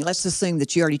one thing. Let's assume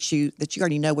that you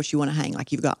already know what you want to hang.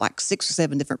 Like you've got like 6 or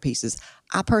 7 different pieces.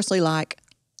 I personally like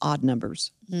odd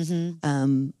numbers.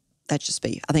 That's just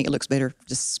me. I think it looks better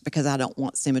just because I don't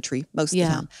want symmetry most of the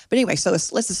time. But anyway, so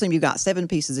let's assume you've got 7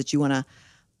 pieces that you want to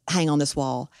hang on this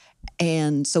wall.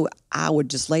 And so I would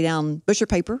just lay down butcher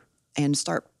paper and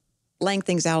start laying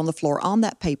things out on the floor on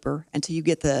that paper until you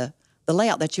get the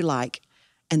layout that you like.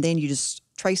 And then you just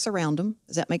trace around them.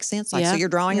 Does that make sense? Like, so you're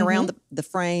drawing around the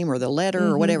frame or the letter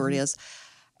or whatever it is.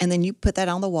 And then you put that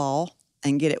on the wall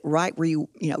and get it right where you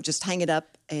just hang it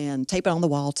up and tape it on the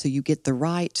wall till you get the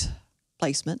right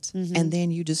placement. And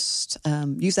then you just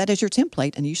use that as your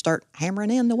template and you start hammering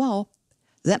in the wall.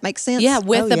 Does that make sense? Yeah,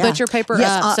 with the butcher paper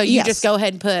Yes, up. So you yes. just go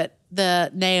ahead and put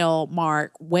the nail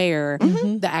mark where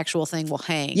the actual thing will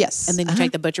hang. Yes. And then you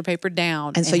take the butcher paper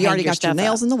down. And so you hang already got your stuff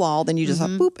nails up. in the wall. Then you just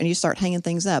boop, and you start hanging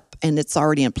things up, and it's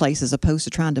already in place as opposed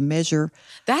to trying to measure.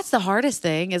 That's the hardest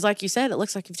thing is, like you said, it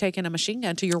looks like you've taken a machine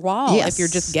gun to your wall Yes. if you're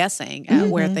just guessing at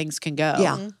where things can go.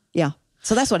 Yeah, yeah.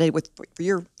 So that's what I did for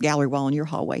your gallery wall in your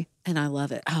hallway. And I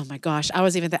love it. Oh my gosh.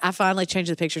 I finally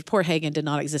changed the pictures. Poor Hagen did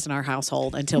not exist in our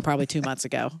household until probably 2 months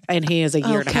ago. And he is a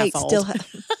year and a half Kate old.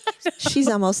 she's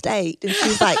almost 8, and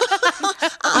she's like,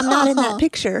 I'm not in that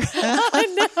picture.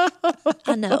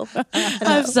 I know.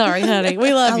 I'm sorry, honey.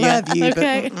 We love you. love you, but-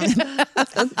 Okay.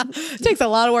 It takes a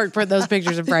lot of work to put those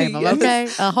pictures and frame them. Okay.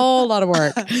 A whole lot of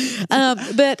work.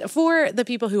 But for the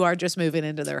people who are just moving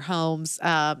into their homes,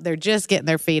 they're just getting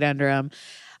their feet under them.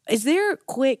 Is there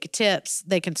quick tips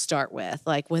they can start with?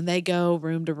 Like when they go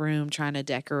room to room trying to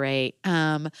decorate,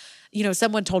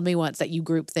 someone told me once that you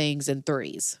group things in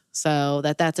 3s. So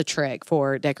that's a trick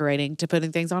for decorating, to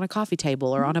putting things on a coffee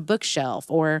table or on a bookshelf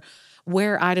or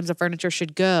where items of furniture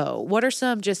should go. What are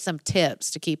some tips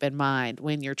to keep in mind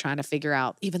when you're trying to figure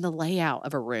out even the layout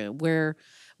of a room, where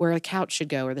a couch should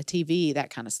go or the TV, that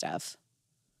kind of stuff?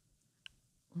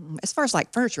 As far as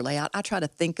like furniture layout, I try to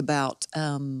think about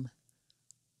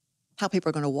how people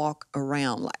are going to walk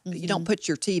around. Like you don't put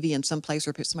your TV in some place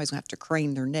where somebody's going to have to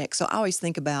crane their neck. So I always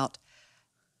think about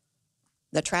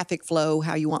the traffic flow,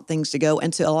 how you want things to go,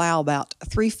 and to allow about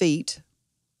 3 feet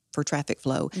for traffic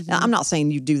flow. Now, I'm not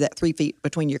saying you do that 3 feet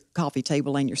between your coffee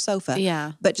table and your sofa.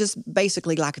 Yeah. But just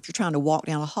basically, like if you're trying to walk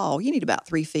down a hall, you need about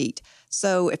 3 feet.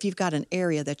 So if you've got an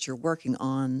area that you're working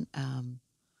on,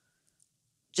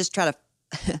 just try to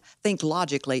think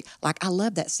logically. Like, I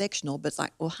love that sectional, but it's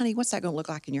like, well, honey, what's that going to look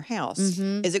like in your house? Is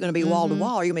it going to be wall to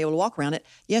wall? Are you going to be able to walk around it?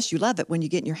 Yes, you love it. When you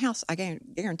get in your house, I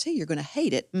guarantee you're going to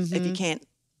hate it if you can't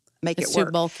make It's it work.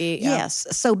 too bulky. Yeah. Yes.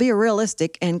 So be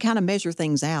realistic and kind of measure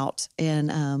things out,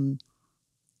 and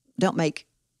don't make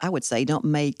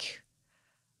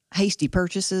hasty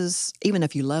purchases. Even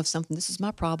if you love something, this is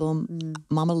my problem.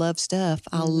 Mama loves stuff.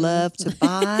 I love to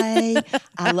buy.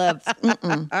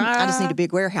 I just need a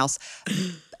big warehouse.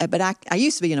 But I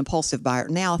used to be an impulsive buyer.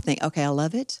 Now I think, okay, I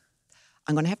love it.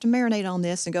 I'm going to have to marinate on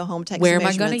this and go home and take Where some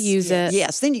am I going to measurements. use it?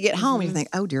 Yes. Then you get home and you think,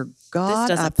 oh, dear God,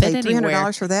 doesn't I fit paid anywhere.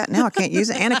 $300 for that. Now I can't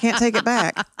use it and I can't take it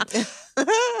back.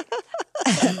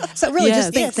 So really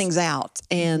just think things out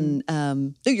and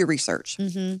do your research.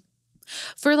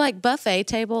 For like buffet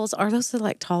tables, are those the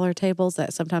like taller tables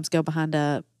that sometimes go behind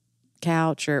a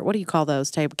couch, or what do you call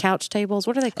those couch tables?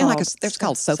 What are they And called? they're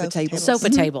called sofa tables. Sofa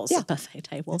tables, Yeah. buffet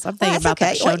tables. I'm Well, thinking that's about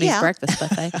that okay. Well, Shoney's yeah. breakfast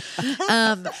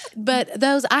buffet. But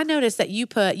those, I noticed that you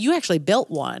actually built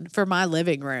one for my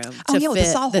living room to Oh, yeah, with the fit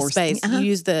the sawhorse thing. space. You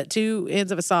used the 2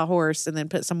 ends of a sawhorse and then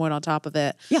put some wood on top of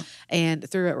it. Yeah. And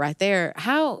threw it right there.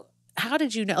 How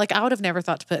did you know? Like, I would have never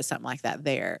thought to put something like that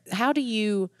there. How do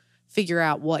you figure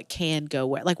out what can go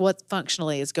where? Like, what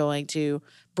functionally is going to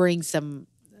bring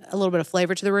a little bit of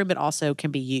flavor to the room, but also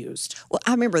can be used? Well,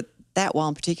 I remember that wall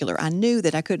in particular. I knew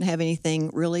that I couldn't have anything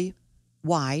really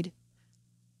wide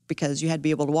because you had to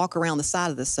be able to walk around the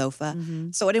side of the sofa.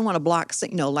 So I didn't want to block,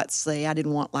 let's say I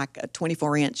didn't want like a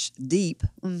 24-inch deep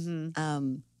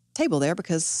table there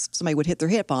because somebody would hit their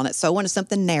hip on it. So I wanted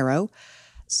something narrow.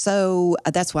 So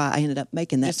that's why I ended up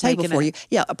making that Just table making for it. you.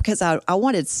 Yeah, because I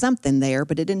wanted something there,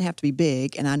 but it didn't have to be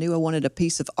big. And I knew I wanted a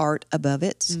piece of art above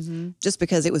it just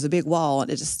because it was a big wall and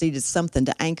it just needed something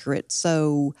to anchor it.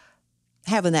 So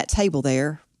having that table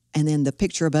there and then the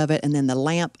picture above it and then the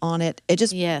lamp on it, it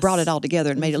just brought it all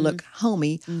together and made it look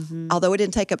homey, although it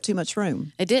didn't take up too much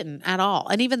room. It didn't at all.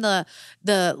 And even the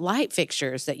light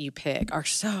fixtures that you pick are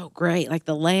so great. Like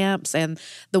the lamps, and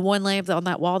the one lamp on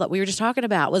that wall that we were just talking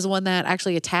about was one that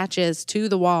actually attaches to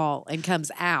the wall and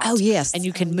comes out. Oh, yes. And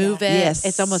you can move it. Yes.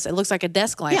 It looks like a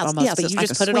desk lamp Yes, almost, yes, but it's you like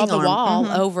just a put it on the swing arm.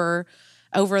 wall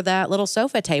over that little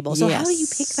sofa table. So how do you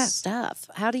pick that Yes. stuff?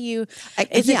 How do you,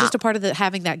 is it just a part of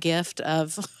having that gift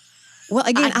of... Well,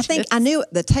 again, I think I knew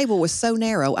the table was so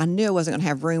narrow, I knew I wasn't going to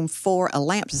have room for a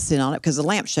lamp to sit on it because the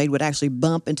lampshade would actually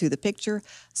bump into the picture.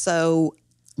 So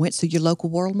went to your local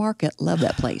World Market. Love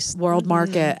that place. World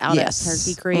Market out Yes. at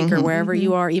Turkey Creek or wherever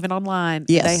you are, even online.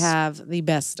 Yes. They have the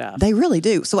best stuff. They really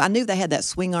do. So I knew they had that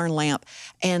swing arm lamp,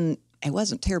 and it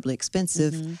wasn't terribly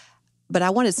expensive. But I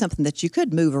wanted something that you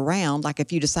could move around. Like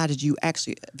if you decided you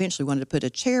actually eventually wanted to put a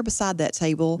chair beside that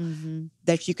table,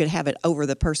 that you could have it over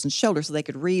the person's shoulder so they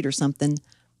could read or something.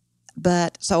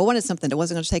 But so I wanted something that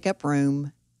wasn't going to take up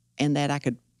room and that I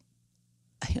could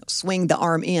swing the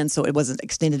arm in so it wasn't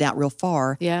extended out real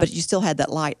far. Yeah. But you still had that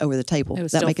light over the table. It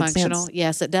was Does that still make functional. sense?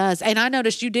 Yes, it does. And I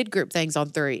noticed you did group things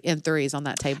in threes on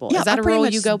that table. Yeah, Is that I a pretty rule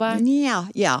much- you go by? Yeah,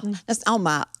 yeah. That's on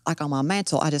my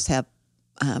mantle. I just have,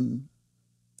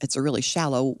 it's a really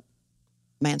shallow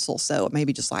mantle, so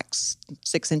maybe just like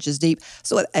 6 inches deep.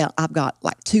 So I've got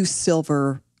like 2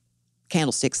 silver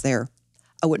candlesticks there.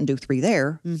 I wouldn't do 3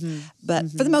 there,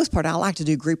 but for the most part, I like to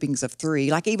do groupings of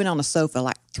 3. Like even on a sofa,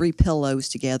 like 3 pillows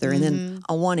together, and then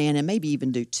on one end, and maybe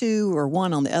even do 2 or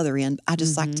 1 on the other end. I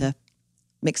just like to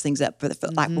mix things up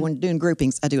like when doing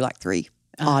groupings. I do like 3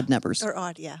 odd numbers. Or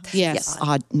odd, yeah. Yes.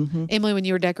 Odd. Emily, when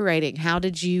you were decorating, how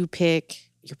did you pick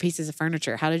your pieces of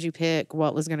furniture? How did you pick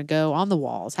what was going to go on the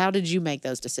walls? How did you make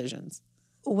those decisions?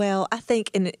 Well, I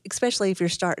think, and especially if you're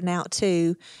starting out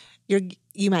too,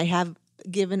 you may have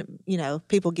given,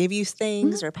 people give you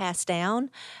things or pass down.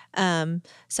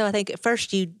 So I think at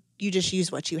first you just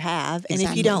use what you have, and if you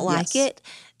Exactly, don't like yes.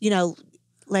 it,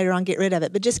 later on get rid of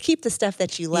it. But just keep the stuff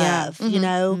that you love,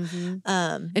 And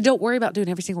don't worry about doing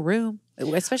every single room,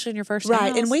 especially in your first right.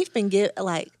 house. And we've been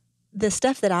the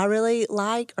stuff that I really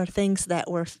like are things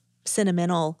that were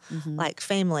sentimental, like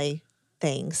family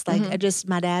things. Like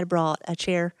my dad brought a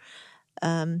chair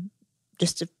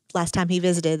last time he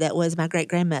visited that was my great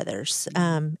grandmother's,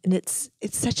 and it's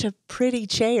such a pretty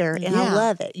chair, and I Yeah.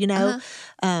 love it.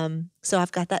 So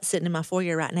I've got that sitting in my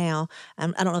foyer right now. I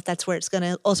don't know if that's where it's going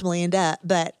to ultimately end up,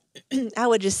 but I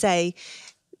would just say,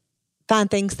 find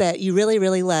things that you really,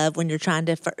 really love when you're trying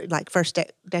to first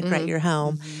decorate your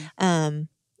home,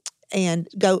 and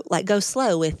go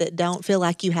slow with it. Don't feel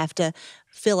like you have to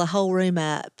fill a whole room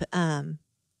up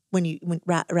when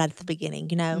right at the beginning.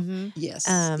 Yes.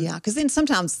 Yeah. Because then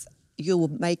sometimes you'll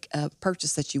make a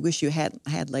purchase that you wish you hadn't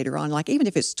had later on. Like even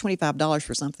if it's $25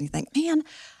 for something, you think, man,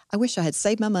 I wish I had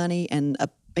saved my money and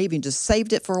maybe just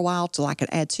saved it for a while till I could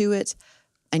add to it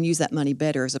and use that money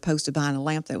better, as opposed to buying a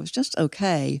lamp that was just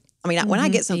okay. I mean, when I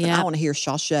get something, I want to hear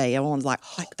sachet. I want to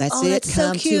that's oh, it. That's so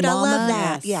Come cute. to I Mama. love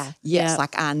that. Yeah. Yes,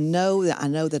 like I know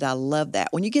that I love that.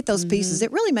 When you get those pieces,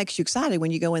 it really makes you excited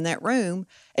when you go in that room.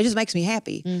 It just makes me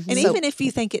happy. And even if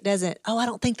you think it doesn't, I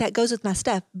don't think that goes with my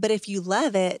stuff. But if you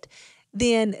love it,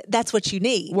 then that's what you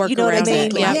need. Work you know what I around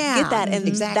mean? it. Yeah. Get that, and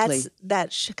exactly.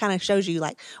 that kind of shows you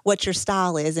like what your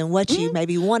style is and what you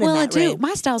maybe want in Well, I that do. room.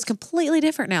 My style is completely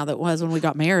different now than it was when we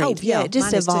got married. Oh, Yeah, it just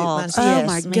mine is too. evolved. Mine is too. Oh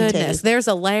my Yes, me goodness. too. There's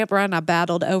a lamp run I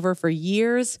battled over for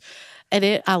years.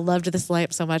 And I loved this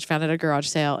lamp so much, found it at a garage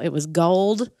sale. It was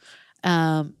gold.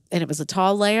 And it was a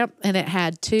tall lamp, and it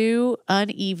had two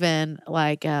uneven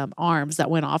arms that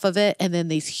went off of it, and then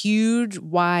these huge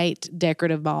white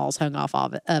decorative balls hung off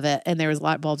of it, and there was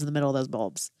light bulbs in the middle of those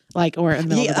bulbs, or in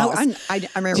the middle of the balls. I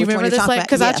remember. Do you remember this lamp?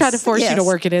 Because I tried to force you to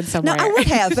work it in No, somewhere. I would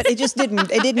have, but it just didn't.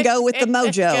 It didn't go with the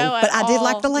mojo. go at But I did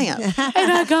like all. the lamp.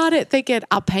 And I got it thinking,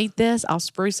 I'll paint this, I'll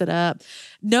spruce it up.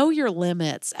 Know your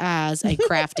limits as a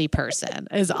crafty person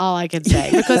is all I can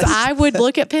say. Because I would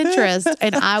look at Pinterest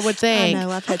and I would I think, know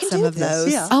I've had can some do of this,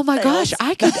 those. yeah. oh my gosh,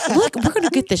 I could look, we're going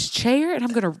to get this chair and I'm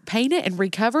going to paint it and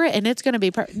recover it and it's going to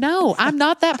be no, I'm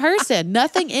not that person.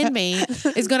 Nothing in me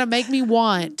is going to make me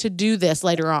want to do this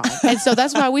later on. And so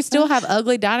that's why we still have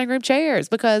ugly dining room chairs,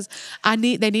 because they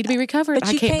need to be recovered. But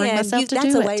I you can't bring myself to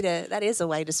do it. That is a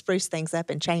way to spruce things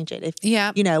up and change it. If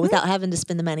Yeah. without having to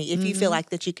spend the money. If you feel like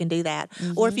that you can do that,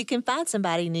 or if you can find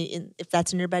somebody, if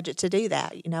that's in your budget to do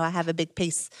that. I have a big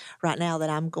piece right now that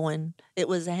I'm going. It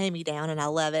was a hand-me-down, and I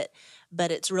love it,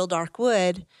 but it's real dark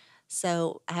wood.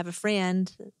 So I have a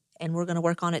friend, and we're going to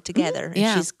work on it together. And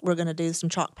Yeah. we're going to do some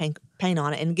chalk paint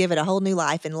on it and give it a whole new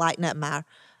life and lighten up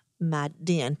my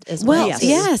den as well. Well, too.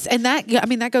 yes. And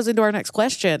that goes into our next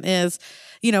question is,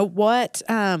 what,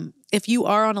 if you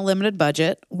are on a limited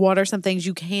budget, what are some things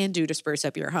you can do to spruce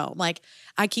up your home? Like,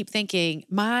 I keep thinking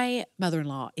my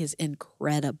mother-in-law is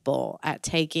incredible at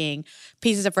taking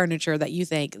pieces of furniture that you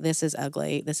think this is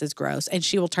ugly, this is gross, and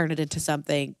she will turn it into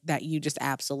something that you just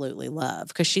absolutely love,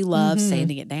 because she loves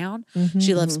sanding it down.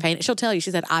 She loves painting. She'll tell you,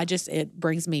 she said, it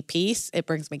brings me peace. It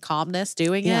brings me calmness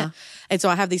doing it. And so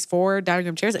I have these 4 dining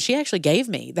room chairs that she actually gave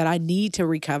me that I need to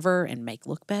recover and make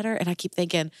look better. And I keep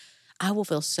thinking, I will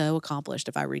feel so accomplished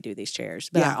if I redo these chairs.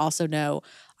 But I also know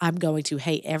I'm going to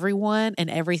hate everyone and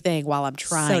everything while I'm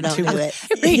trying don't to do it.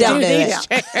 redo Don't do these it.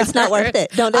 chairs. It's not worth it.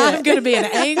 Don't do it. I'm going to be an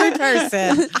angry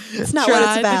person. It's not what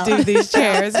it's about. To do these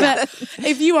chairs. But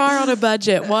if you are on a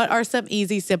budget, what are some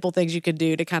easy, simple things you can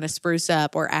do to kind of spruce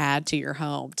up or add to your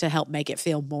home to help make it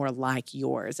feel more like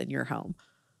yours and your home?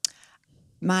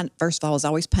 Mine, first of all, is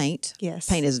always paint. Yes.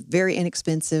 Paint is very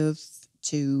inexpensive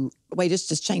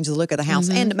just change the look of the house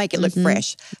and to make it look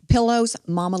fresh. Pillows,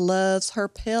 Mama loves her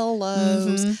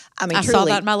pillows. I mean, I truly, saw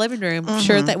that in my living room.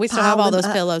 Sure that we still have all Pile them those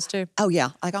up. pillows too. Oh yeah,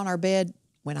 like on our bed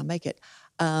when I make it.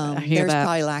 hear There's that.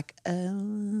 probably like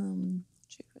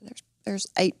there's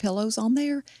 8 pillows on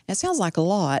there. It sounds like a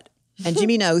lot. And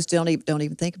Jimmy knows don't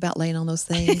even think about laying on those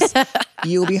things.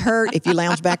 You'll be hurt if you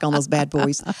lounge back on those bad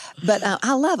boys. But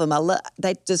I love them.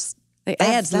 They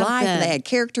add life and they add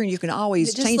character, and you can always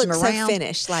It just change them looks around. so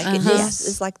finished. Like it just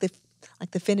is like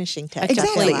the finishing touch. I feel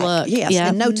Exactly. like. look. Yes. Yeah.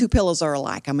 And no 2 pillows are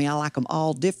alike. I mean, I like them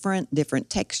all different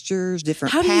textures,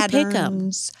 different How do you pick 'em?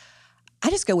 patterns. I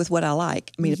just go with what I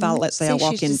like. I mean, if let's say I See,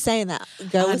 walk she's in. just saying that.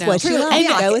 Go with know. what you Truly, like.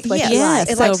 and Go with what you yes. like.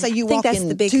 It's So like say you I think walk that's in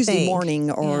the big Tuesday thing.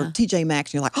 morning or TJ Maxx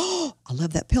and you're like, oh, I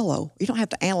love that pillow. You don't have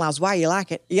to analyze why you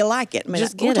like it. You like it. I mean,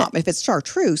 Just we'll get talk- it. If it's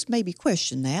chartreuse, maybe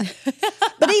question that.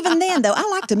 But even then, though, I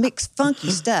like to mix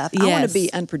funky stuff. I want Yes. to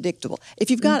be unpredictable.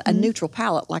 If you've got a neutral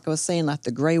palette, like I was saying, like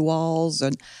the gray walls,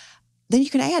 and then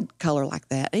you can add color like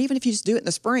that. And even if you just do it in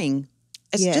the spring,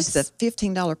 it's just a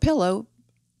 $15 pillow.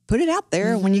 Put it out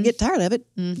there. And when you get tired of it,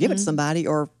 give it to somebody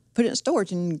or put it in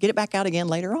storage and get it back out again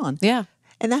later on. Yeah.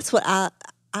 And that's what I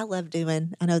love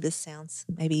doing. I know this sounds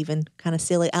maybe even kind of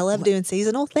silly. I love doing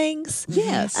seasonal things.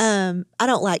 Yes. I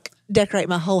don't like decorate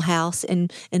my whole house in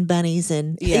bunnies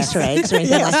and Easter eggs or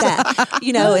anything like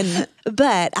that.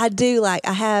 But I do I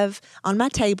have on my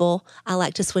table, I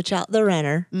like to switch out the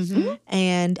runner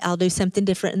and I'll do something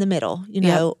different in the middle,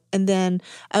 and then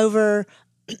over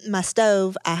my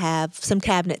stove, I have some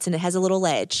cabinets and it has a little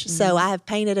ledge. Mm-hmm. So I have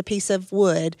painted a piece of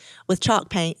wood with chalk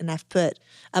paint and I've put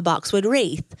a boxwood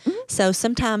wreath. Mm-hmm. So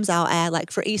sometimes I'll add,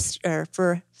 like for Easter,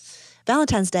 for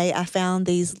Valentine's Day, I found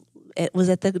these. It was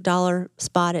at the dollar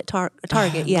spot at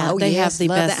Target. Yeah. Oh, They yes. have the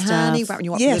Love best that, honey. stuff. Right when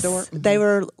you walk Yes, through the door. they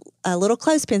were little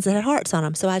clothespins that had hearts on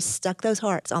them. So I stuck those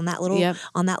hearts on that little Yep.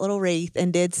 wreath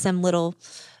and did some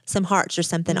hearts or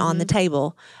something on Mm-hmm. the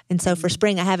table. And so for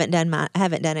spring, I haven't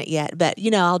done it yet. But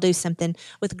I'll do something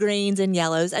with greens and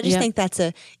yellows. I just Yep. think that's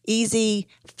a easy,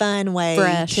 fun way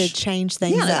Fresh. to change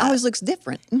things Yeah, and it up. always looks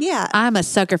different. Yeah. I'm a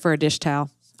sucker for a dish towel.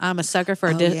 I'm a sucker for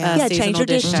a Oh, yeah. Yeah, seasonal change your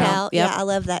dish towel. Yep. Yeah, I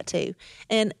love that too.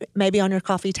 And maybe on your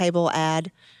coffee table,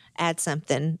 add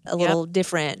something a little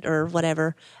different or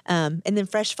whatever. And then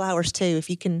fresh flowers too,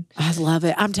 if you can. I love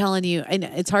it. I'm telling you, and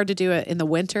it's hard to do it in the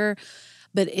winter,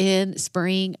 but in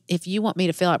spring, if you want me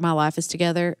to feel like my life is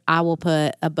together, I will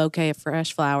put a bouquet of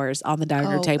fresh flowers on the dining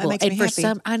room Oh, that table. makes And me for happy.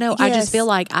 some, I know, I Yes. just feel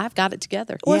like I've got it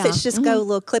together. Or if Yeah. it's just go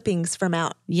little clippings from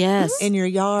out Yes. in your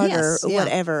yard Yes, or yeah.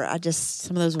 whatever. I just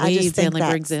Some of those I just weeds think Emily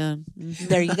brings that's- in.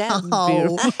 There you go.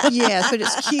 Oh, yes, but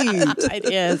it's cute. It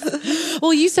is.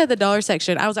 Well, you said the dollar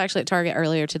section. I was actually at Target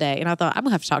earlier today, and I thought I'm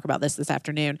gonna have to talk about this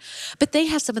afternoon. But they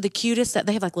have some of the cutest. That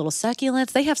they have like little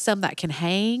succulents. They have some that can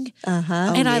hang, Uh-huh.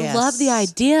 and Oh, I love the yes.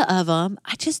 idea of them.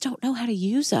 I just don't know how to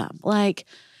use them. Like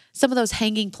some of those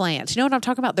hanging plants. You know what I'm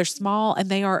talking about? They're small and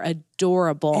they are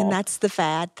adorable. And that's the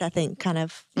fad, I think, kind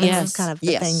of. That's Yes. kind of the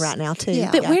Yes. thing right now too.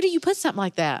 Yeah. But where do you put something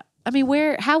like that? I mean,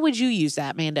 how would you use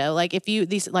that, Mando? Like if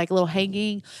these like little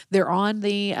hanging, they're on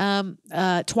the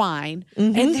twine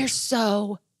Mm-hmm. and they're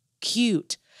so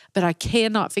cute. But I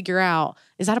cannot figure out,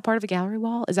 is that a part of a gallery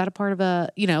wall? Is that a part of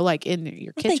like in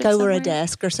your I kitchen? think over somewhere? a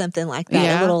desk or something like that,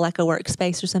 Yeah. a little like a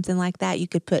workspace or something like that. You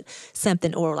could put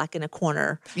something, or like in a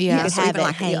corner. Yeah. you could So have even it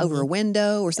like hanging. over a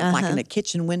window or something like in a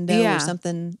kitchen window Yeah. or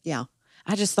something. Yeah.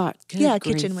 I just thought, good Yeah,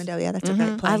 grief. kitchen window. Yeah, that's a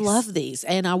great place. I love these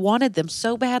and I wanted them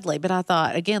so badly, but I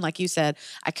thought, again, like you said,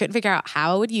 I couldn't figure out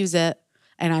how I would use it.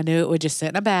 And I knew it would just sit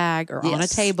in a bag or on a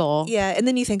Yes. table. Yeah, and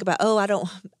then you think about,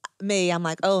 I'm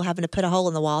like, having to put a hole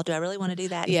in the wall. Do I really want to do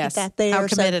that? And Yes. keep that there. How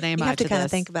committed am you I have to to kind of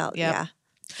this? think about, Yep.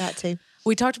 that too.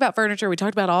 We talked about furniture. We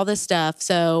talked about all this stuff.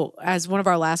 So, as one of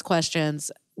our last questions,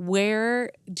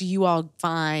 where do you all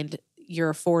find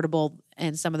your affordable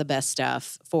and some of the best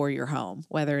stuff for your home,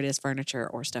 whether it is furniture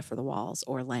or stuff for the walls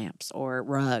or lamps or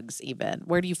rugs, even?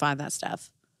 Where do you find that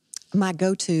stuff? My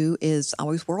go-to is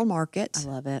always World Market. I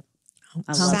love it.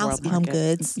 I South- love World Home Market.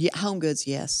 Goods. Yeah, Home Goods,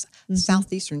 yes.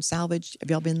 Southeastern Salvage. Have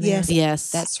y'all been there? Yes.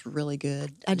 Yes. That's really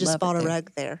good. I just Love it bought a there.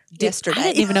 rug there I yesterday.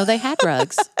 didn't even know they had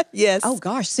rugs. Yes. Oh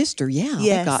gosh, sister, yeah. They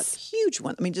Yes. got huge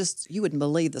ones. I mean, just you wouldn't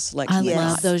believe the selection. I they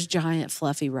love got. those giant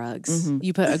fluffy rugs. Mm-hmm.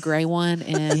 You put a gray one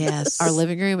in Yes. our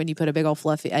living room and you put a big old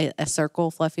fluffy, a circle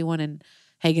fluffy one in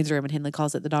Hagen's room, and Henley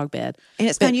calls it the dog bed. And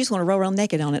it's kind of you just want to roll around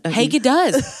naked on it, don't Hagen you?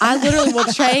 does. I literally will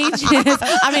change.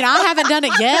 I mean, I haven't done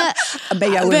it yet.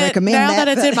 Maybe I wouldn't but recommend now that.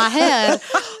 that it's in my head.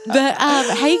 But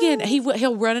Hagen,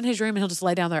 he'll run in his room and he'll just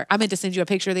lay down there. I meant to send you a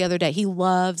picture the other day. He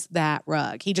loves that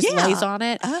rug. He just Yeah. lays on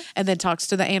it and then talks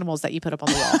to the animals that you put up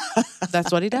on the wall.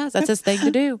 That's what he does. That's his thing to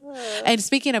do. And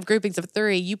speaking of groupings of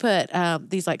three, you put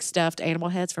these like stuffed animal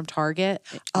heads from Target.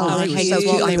 Oh, on they were Hagen's so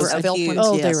wall. cute. They Like were the felt cute. ones,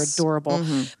 Oh, they were yes. adorable.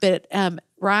 But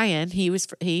Ryan,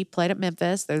 he played at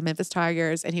Memphis. They're the Memphis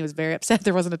Tigers, and he was very upset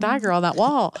there wasn't a tiger on that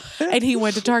wall. And he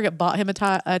went to Target, bought him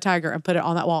a tiger, and put it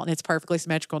on that wall, and it's perfectly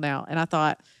symmetrical now. And I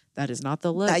thought, that is not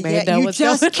the look. Yeah, Mando you was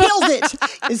just going- killed it.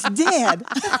 It's dead.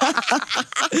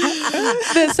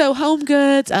 So Home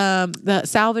Goods, the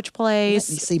Salvage Place.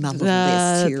 Let me see my little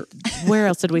list here. Where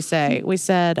else did we say? We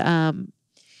said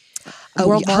Oh,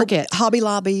 World yeah, Market. Hobby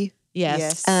Lobby. Yes.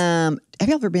 Yes. Have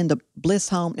you ever been to Bliss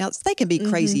Home? Now they can be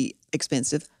crazy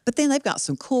expensive, but then they've got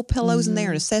some cool pillows in there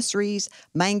and accessories.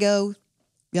 Mango,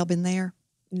 y'all been there?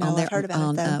 No, I've heard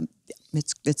about it, though.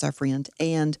 It's our friend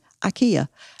and IKEA.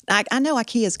 I know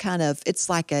IKEA's kind of it's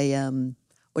like a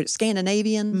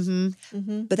Scandinavian,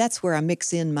 but that's where I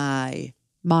mix in my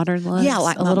Modern looks.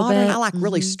 like a my little modern. bit. I like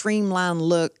really streamlined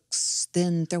looks.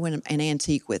 Then throw in an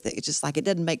antique with it. It's just like it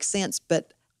doesn't make sense,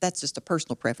 but that's just a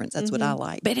personal preference. That's what I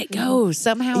like. But it goes.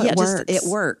 Somehow Yeah, it just- works. it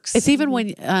works. It's even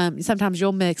when sometimes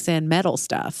you'll mix in metal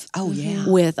stuff. Oh, yeah.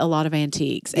 With a lot of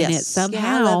antiques. And it Yes. somehow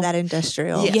Yeah, I love that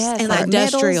industrial. Yes, and that like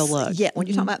industrial metals, look. Yeah, when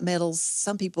you're talking about metals,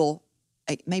 some people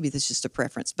maybe this is just a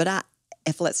preference, but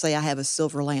if let's say I have a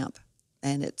silver lamp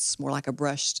and it's more like a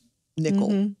brushed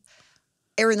nickel,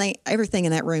 everything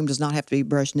in that room does not have to be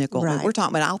brushed nickel. Right. We're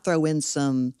talking about I'll throw in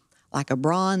some like a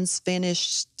bronze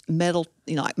finished metal,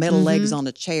 like metal legs on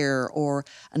a chair or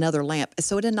another lamp,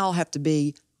 so it doesn't all have to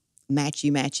be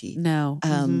matchy. No.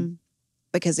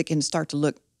 because it can start to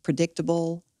look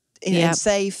predictable and Yep.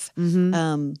 safe.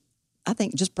 Mhm. I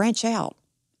think just branch out.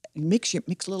 Mix a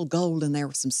little gold in there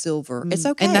with some silver. It's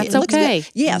okay. And that's It looks good. okay.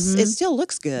 Yes, it Mhm. still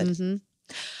looks good.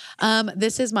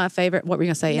 This is my favorite. What were you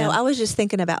going to say, No, Em? I was just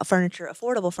thinking about furniture,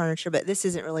 affordable furniture, but this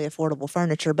isn't really affordable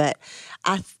furniture. But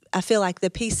I feel like the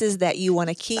pieces that you want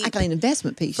to keep Like an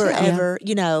investment piece. yeah. forever,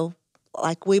 you know,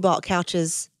 like we bought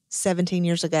couches 17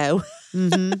 years ago.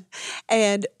 Mhm.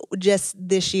 And just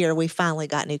this year, we finally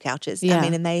got new couches. Yeah. I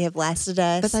mean, and they have lasted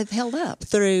us But they've held up.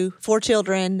 through 4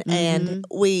 children, and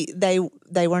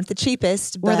they weren't the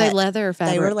cheapest. Were they but leather or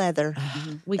fabric? They were leather.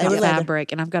 We They got were leather.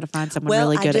 fabric, and I've got to find someone Well,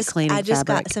 really good I at cleaning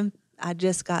fabric. I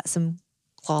just got some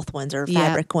cloth ones or Yeah.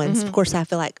 fabric ones. Of course, I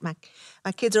feel like my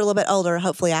kids are a little bit older.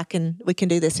 Hopefully, we can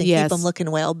do this and Yes. keep them looking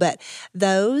well. But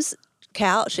those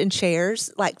couch and chairs,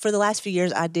 like for the last few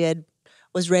years,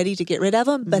 was ready to get rid of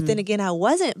them. But then again, I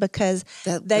wasn't, because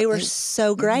they were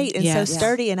so great and Yes. so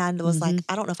sturdy. And I was like,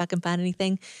 I don't know if I can find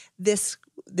anything this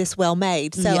well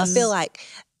made. So I feel like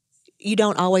you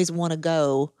don't always want to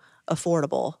go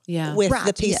affordable Yeah. with Right,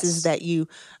 the pieces yes. that you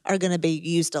are going to be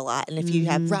used a lot. And if you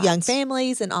have Right. young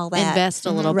families and all that, Invest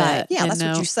a little Right. bit. Yeah, and that's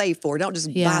what know- you save for. Don't just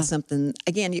Yeah. buy something.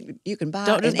 Again, you can buy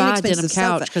Don't just an buy a inexpensive denim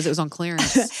couch sofa. because it was on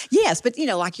clearance. Yes, but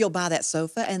like you'll buy that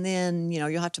sofa and then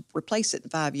you'll have to replace it in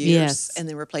 5 years, Yes. and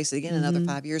then replace it again in another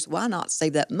 5 years. Why not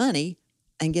save that money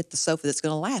and get the sofa that's going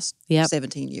to last Yep.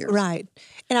 17 years? right.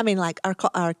 And I mean, like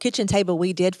our kitchen table,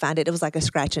 we did find it. It was like a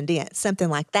scratch and dent, something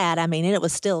like that. I mean, and it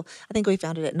was still, I think we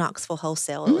found it at Knoxville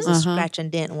Wholesale. It was a scratch and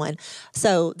dent one.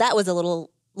 So that was a little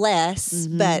less,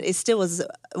 but it still was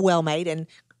well made. And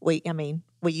we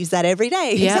use that every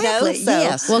day. Yeah. Exactly, So,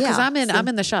 yes. Well, because Yeah. I'm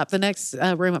in the shop. The next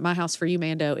room at my house for you,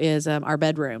 Mando, is our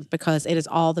bedroom, because it is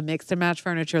all the mix and match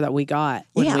furniture that we got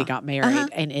when we Yeah. got married,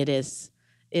 and it is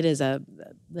a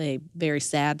very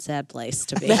sad place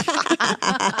to be.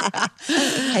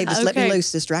 Hey, just let me Okay. loose,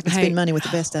 sister. I can Hey, spend money with the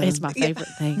best of It's them. my favorite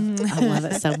thing. I love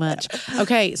it so much.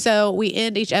 Okay, so we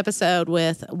end each episode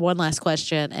with one last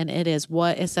question, and it is,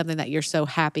 what is something that you're so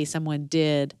happy someone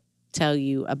did tell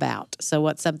you about? So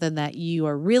what's something that you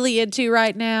are really into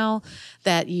right now,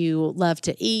 that you love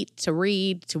to eat, to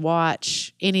read, to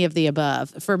watch, any of the above?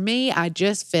 For me, I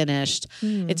just finished,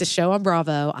 it's a show on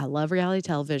Bravo. I love reality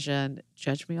television.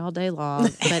 Judge me all day long,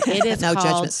 but it is No called,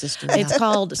 judgment, sister. It's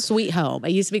called Sweet Home.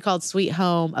 It used to be called Sweet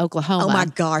Home, Oklahoma. Oh my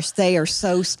gosh, they are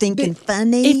so stinking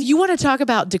funny. If you want to talk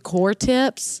about decor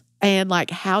tips and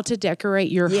like how to decorate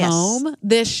your Yes. home,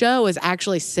 this show is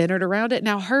actually centered around it.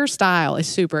 Now, her style is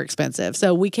super expensive,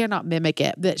 so we cannot mimic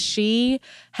it, but she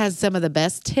has some of the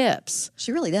best tips.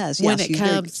 She really does. When Yeah, it she's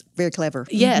comes- very clever.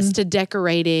 Yes, to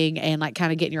decorating and like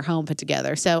kind of getting your home put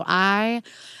together. So I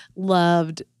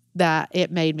loved that.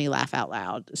 It made me laugh out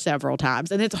loud several times,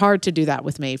 and it's hard to do that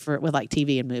with me with like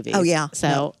TV and movies. Oh, yeah. So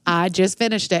No. I just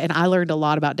finished it, and I learned a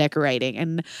lot about decorating.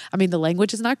 And I mean, the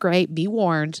language is not great, be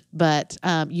warned, but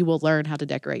you will learn how to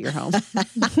decorate your home.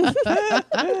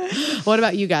 What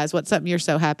about you guys? What's something you're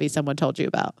so happy someone told you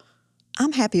about?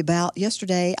 I'm happy about.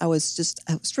 Yesterday, I was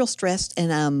real stressed,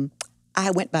 and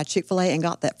I went by Chick-fil-A and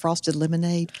got that frosted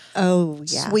lemonade. oh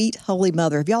yeah. Sweet Holy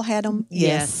Mother. Have y'all had them?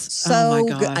 Yes. So Oh,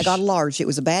 my good. I gosh. got a large. It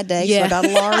was a bad day, Yeah. so I got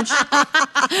a large. I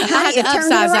had to It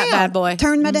turned upsize it that around. bad boy.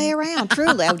 Turned my day around.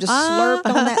 Truly, I just slurped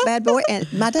on that bad boy,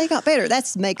 and my day got better.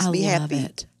 That makes I me love happy.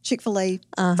 it. Chick-fil-A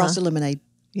frosted lemonade.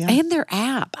 Yeah. And their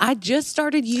app. I just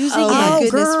started using Oh, it. my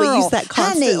goodness, we girl, use that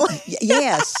honey. constantly.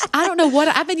 Yes. I don't know what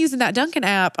I've been using that Dunkin'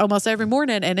 app almost every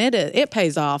morning, and it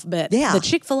pays off. But Yeah. the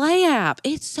Chick-fil-A app,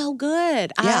 it's so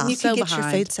good. Yeah. I'm You so can get behind.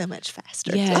 your food so much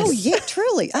faster. Yes. Oh yeah,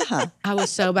 truly. I was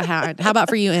so behind. How about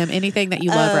for you, Em? Anything that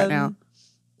you love right now?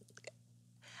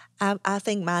 I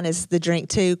think mine is the drink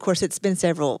too. Of course, it's been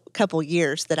couple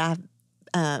years that I've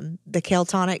the Kale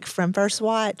Tonic from First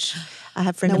Watch. I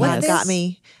have a friend Now, of what mine is got this?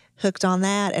 me hooked on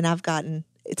that, and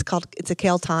it's a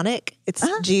Kale Tonic. It's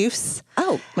juice.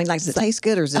 Oh, I mean, like, does it taste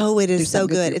good or is it? Oh, it do is so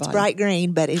something good. for your It's body? bright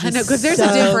green, but it I is know, because there's so,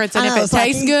 a difference in I if know, it it's like,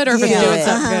 tastes good or if it's yeah, doing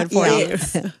something good for you.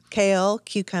 It's kale,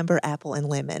 cucumber, apple, and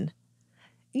lemon.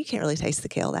 You can't really taste the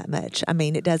kale that much. I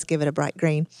mean, it does give it a bright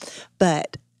green,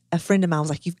 but a friend of mine was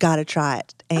like, "You've got to try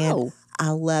it," and Oh. I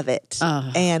love it.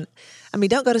 Oh. And I mean,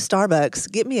 don't go to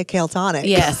Starbucks. Get me a Kale Tonic.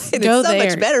 Yes, And go it's so there.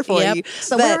 much better for Yep. you.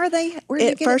 So But where are they? Where do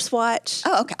you at get First Watch.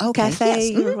 Oh, okay.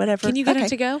 Cafe Yes. or whatever. Can you get Okay. it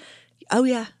to go? Oh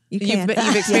yeah, you can.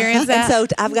 You've experienced that? And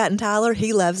so I've gotten Tyler.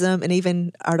 He loves them, and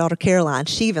even our daughter Caroline.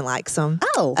 She even likes them.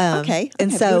 Oh, okay. And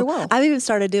Okay, so good. I've even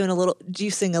started doing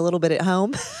juicing a little bit at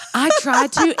home. I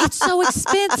tried to. It's so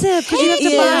expensive because you have to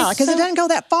It buy. is. because it doesn't go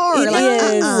that far. It Like,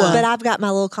 is, uh-uh. but I've got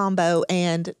my little combo,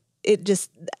 and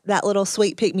that little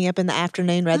sweet pick me up in the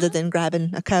afternoon rather than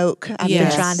grabbing a Coke. I've Yes.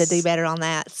 been trying to do better on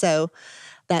that. So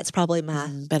that's probably my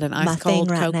But an my ice cold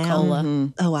thing right Coca-Cola. Mm-hmm.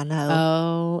 Oh, I know.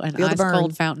 Oh, an Feel the ice burn.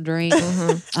 cold fountain drink.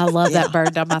 I love that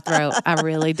burn down my throat. I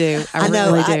really do. I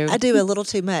know. really do. I do a little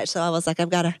too much, so I was like, I've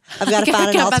got to gotta find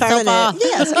an cut myself off. alternative.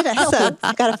 Yes, so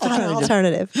I've got to find an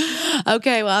alternative.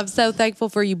 Okay, well, I'm so thankful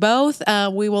for you both.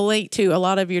 We will link to a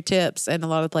lot of your tips and a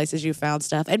lot of places you found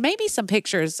stuff, and maybe some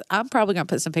pictures. I'm probably going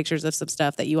to put some pictures of some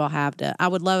stuff that you all have. I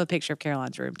would love a picture of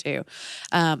Caroline's room too.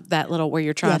 That little where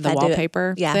you're trying if the I do it.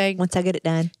 wallpaper Yeah, thing. once I get it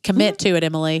done. Commit to it,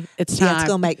 Emily. It's time. Yeah, it's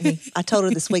going to make me. I told her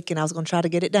this weekend I was going to try to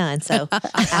get it done, so I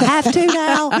have to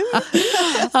now.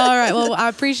 All right. Well, I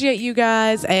appreciate you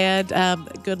guys, and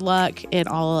good luck in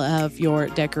all of your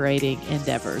decorating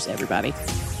endeavors, everybody.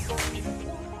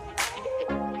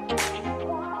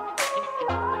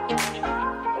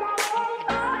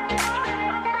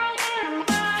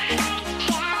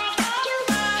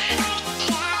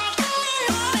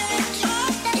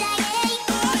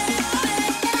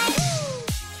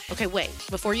 Okay, wait.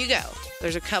 Before you go,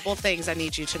 there's a couple things I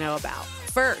need you to know about.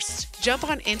 First, jump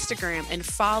on Instagram and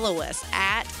follow us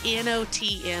at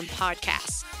NOTM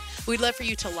Podcasts. We'd love for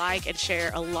you to like and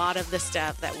share a lot of the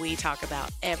stuff that we talk about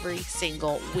every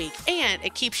single week. And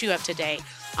it keeps you up to date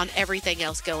on everything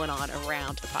else going on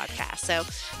around the podcast. So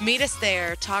meet us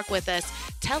there, talk with us,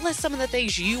 tell us some of the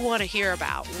things you want to hear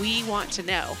about. We want to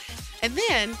know. And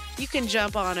then you can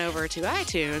jump on over to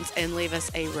iTunes and leave us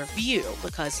a review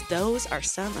because those are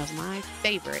some of my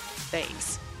favorite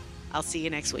things. I'll see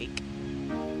you next week.